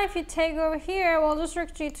 Now if you take over here, we'll just rook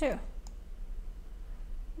g2.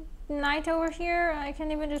 Knight over here, I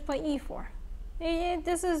can even just play e4.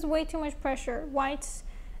 This is way too much pressure. White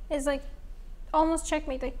is like almost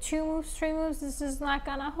checkmate, like 2 moves, 3 moves. This is not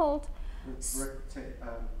gonna hold. Sorry.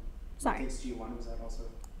 Takes g1, was that also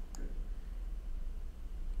good?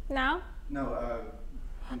 Now? No,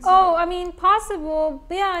 Oh, I mean, possible.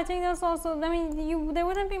 Yeah, I think that's also. I mean, there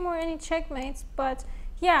wouldn't be more any checkmates, but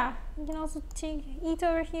yeah, you can also eat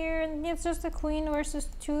over here, and it's just a queen versus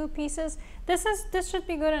 2 pieces. This should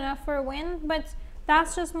be good enough for a win, but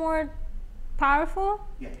that's just more powerful.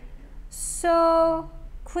 Yeah. So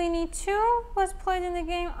queen e2 was played in the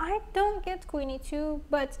game. I don't get queen e2,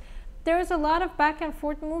 but there's a lot of back and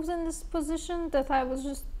forth moves in this position that I was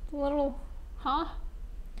just a little, huh?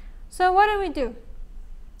 So what do we do?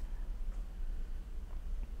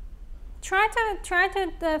 Try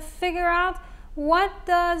to figure out what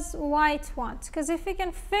does white want, because if we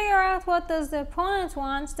can figure out what does the opponent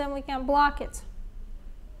wants, then we can block it.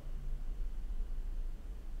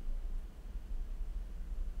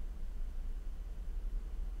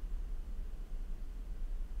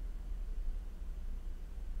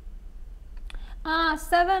 Ah,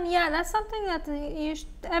 7. Yeah, that's something that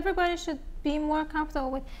everybody should be more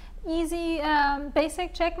comfortable with. Easy,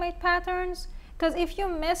 basic checkmate patterns. Because if you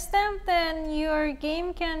miss them, then your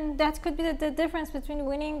game that could be the difference between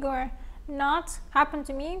winning or not. Happened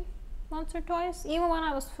to me once or twice, even when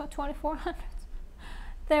I was 2400.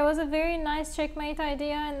 There was a very nice checkmate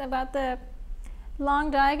idea about the long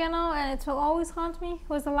diagonal, and it will always haunt me. It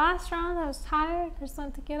was the last round. I was tired. I just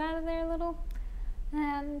wanted to get out of there a little.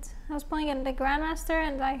 And I was playing in the Grandmaster,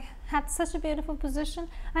 and I had such a beautiful position.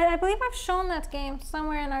 I believe I've shown that game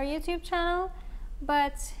somewhere in our YouTube channel,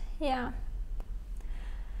 but yeah.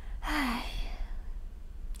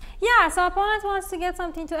 Yeah, so opponent wants to get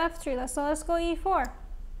something to f3, so let's go e4.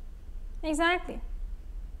 Exactly.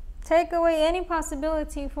 Take away any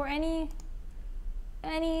possibility for any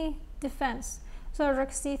defense. So rook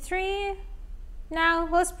c3. Now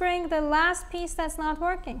let's bring the last piece that's not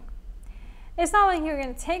working. It's not like you're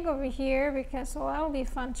going to take over here, because well, that will be a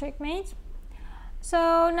fun checkmate.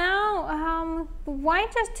 So now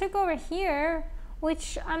white just took over here,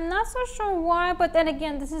 which I'm not so sure why, but then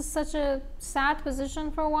again, this is such a sad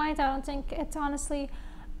position for white. I don't think it honestly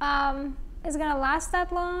is going to last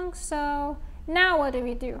that long. So now what do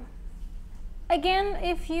we do? Again,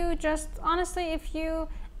 if you just, honestly,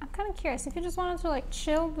 I'm kind of curious, if you just wanted to like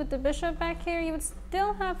chill with the bishop back here, you would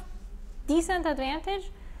still have decent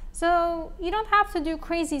advantage. So you don't have to do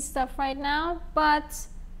crazy stuff right now, but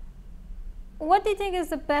what do you think is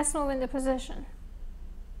the best move in the position?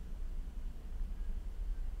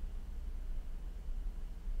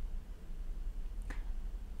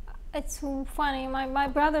 It's funny, my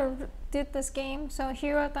brother did this game, so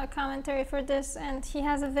he wrote that commentary for this, and he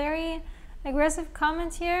has a very aggressive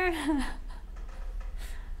comment here.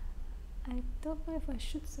 I don't know if I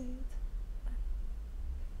should say it.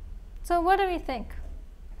 So what do we think?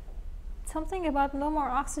 Something about no more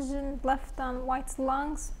oxygen left on white's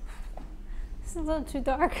lungs. This is a little too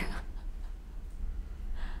dark.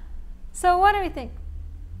 So what do we think?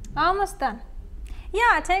 Almost done.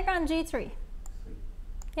 Yeah, take on g3.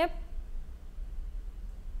 Yep.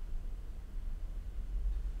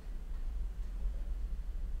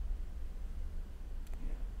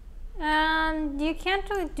 And you can't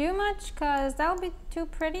really do much because that would be too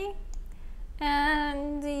pretty.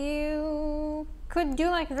 And you could do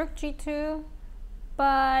like rook g2,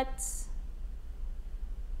 but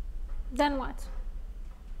then what?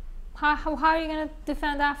 How are you going to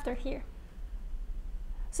defend after here?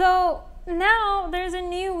 So now there's a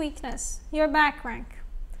new weakness, your back rank.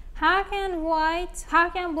 How can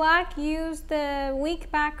black use the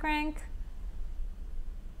weak back rank?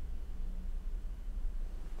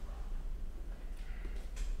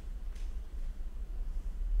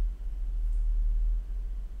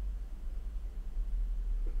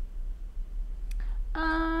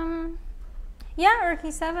 Yeah, rook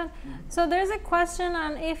e7. So there's a question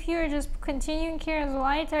on if you're just continuing here as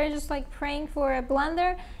white, or just like praying for a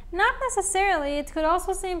blunder. Not necessarily. It could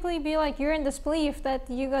also simply be like you're in disbelief that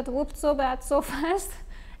you got whooped so bad so fast.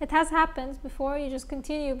 It has happened before. You just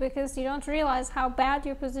continue because you don't realize how bad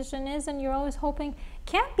your position is, and you're always hoping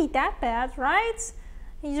can't be that bad, right?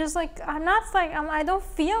 You just like I don't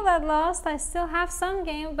feel that lost. I still have some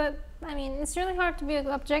game, but I mean it's really hard to be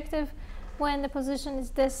objective when the position is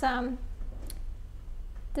this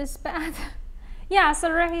bad. Yeah, so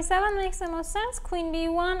rook e7 makes the most sense. Queen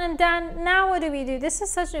b1, and then now what do we do? This is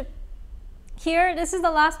such a this is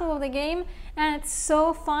the last move of the game, and it's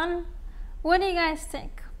so fun. What do you guys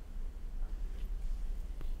think?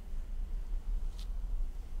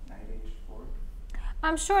 Knight h4.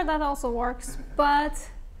 I'm sure that also works,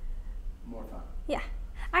 but more fun. Yeah,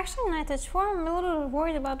 actually knight h4. I'm a little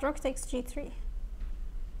worried about rook takes g3.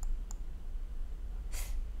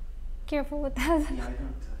 Careful with that. Yeah,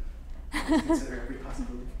 I don't consider every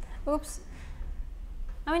possibility. Oops.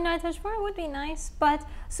 I mean, knight h4 would be nice, but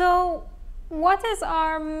so what is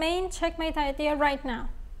our main checkmate idea right now?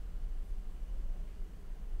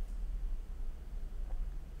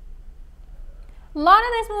 A lot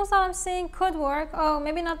of these moves that I'm seeing could work. Oh,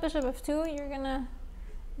 maybe not bishop f2. You're gonna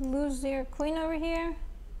lose your queen over here.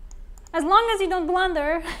 As long as you don't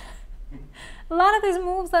blunder. A lot of these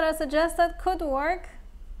moves that are suggested could work.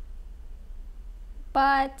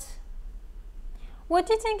 But what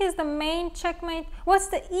do you think is the main checkmate? What's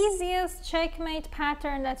the easiest checkmate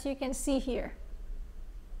pattern that you can see here?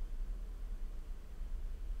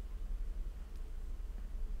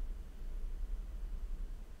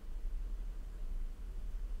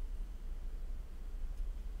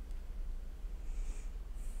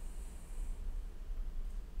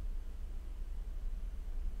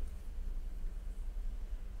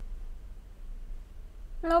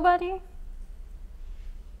 Nobody?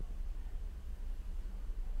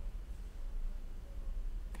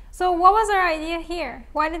 So what was our idea here?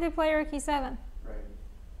 Why did we play rook e7? Right.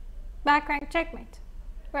 Back rank checkmate,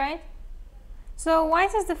 right? So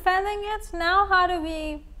white is defending it. Now how do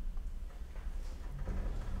we...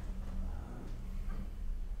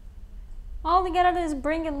 All we gotta do is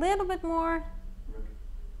bring a little bit more. Rook.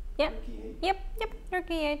 Yep. Rook e8. Yep, rook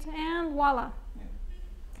e8, and voila. Yeah.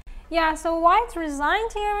 Yeah, so white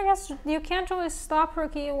resigned here because you can't really stop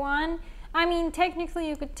rook e1. I mean, technically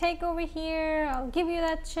you could take over here, I'll give you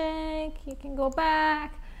that check, you can go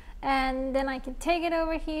back, and then I can take it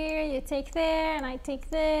over here, you take there, and I take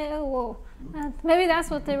there, oh, whoa. Maybe that's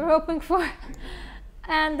what they were hoping for.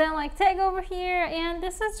 And then like take over here, and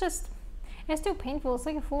this is just, it's too painful, it's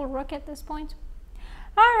like a full rook at this point.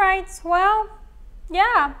 Alright, well,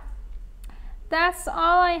 yeah, that's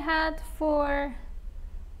all I had for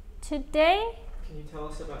today. Can you tell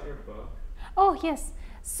us about your book? Oh, yes.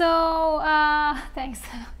 So, thanks.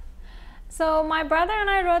 So my brother and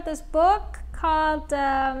I wrote this book called,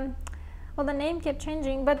 well, the name kept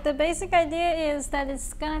changing, but the basic idea is that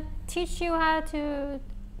it's gonna teach you how to,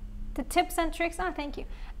 the tips and tricks, thank you,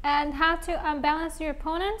 and how to unbalance your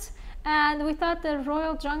opponent. And we thought the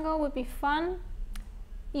royal jungle would be fun.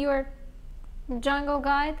 Your jungle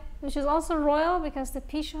guide, which is also royal because the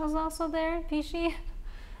Pishi is also there, Pishi.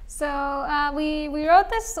 So we wrote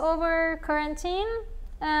this over quarantine,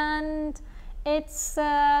 and it's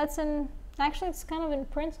actually it's kind of in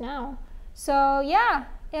print now. So yeah,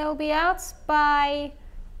 it'll be out by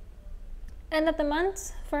end of the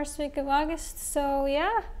month, first week of August. So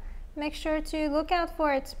yeah, make sure to look out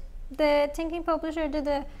for it. The Thinking publisher did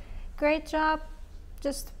a great job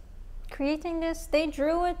just creating this. They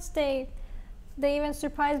drew it. They even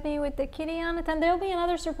surprised me with the kitty on it, and there'll be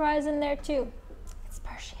another surprise in there too. It's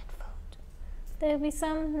Persian. There'll be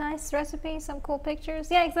some nice recipes, some cool pictures.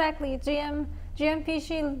 Yeah, exactly. GM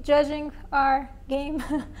Pishi judging our game.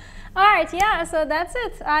 Alright, yeah, so that's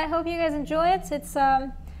it. I hope you guys enjoy it. It's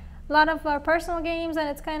a lot of our personal games, and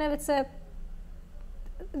it's kind of,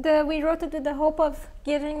 we wrote it with the hope of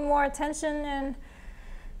giving more attention in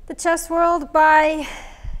the chess world by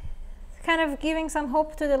kind of giving some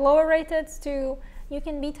hope to the lower rated to you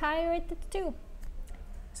can beat higher rated too.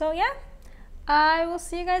 So yeah. I will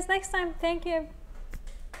see you guys next time. Thank you.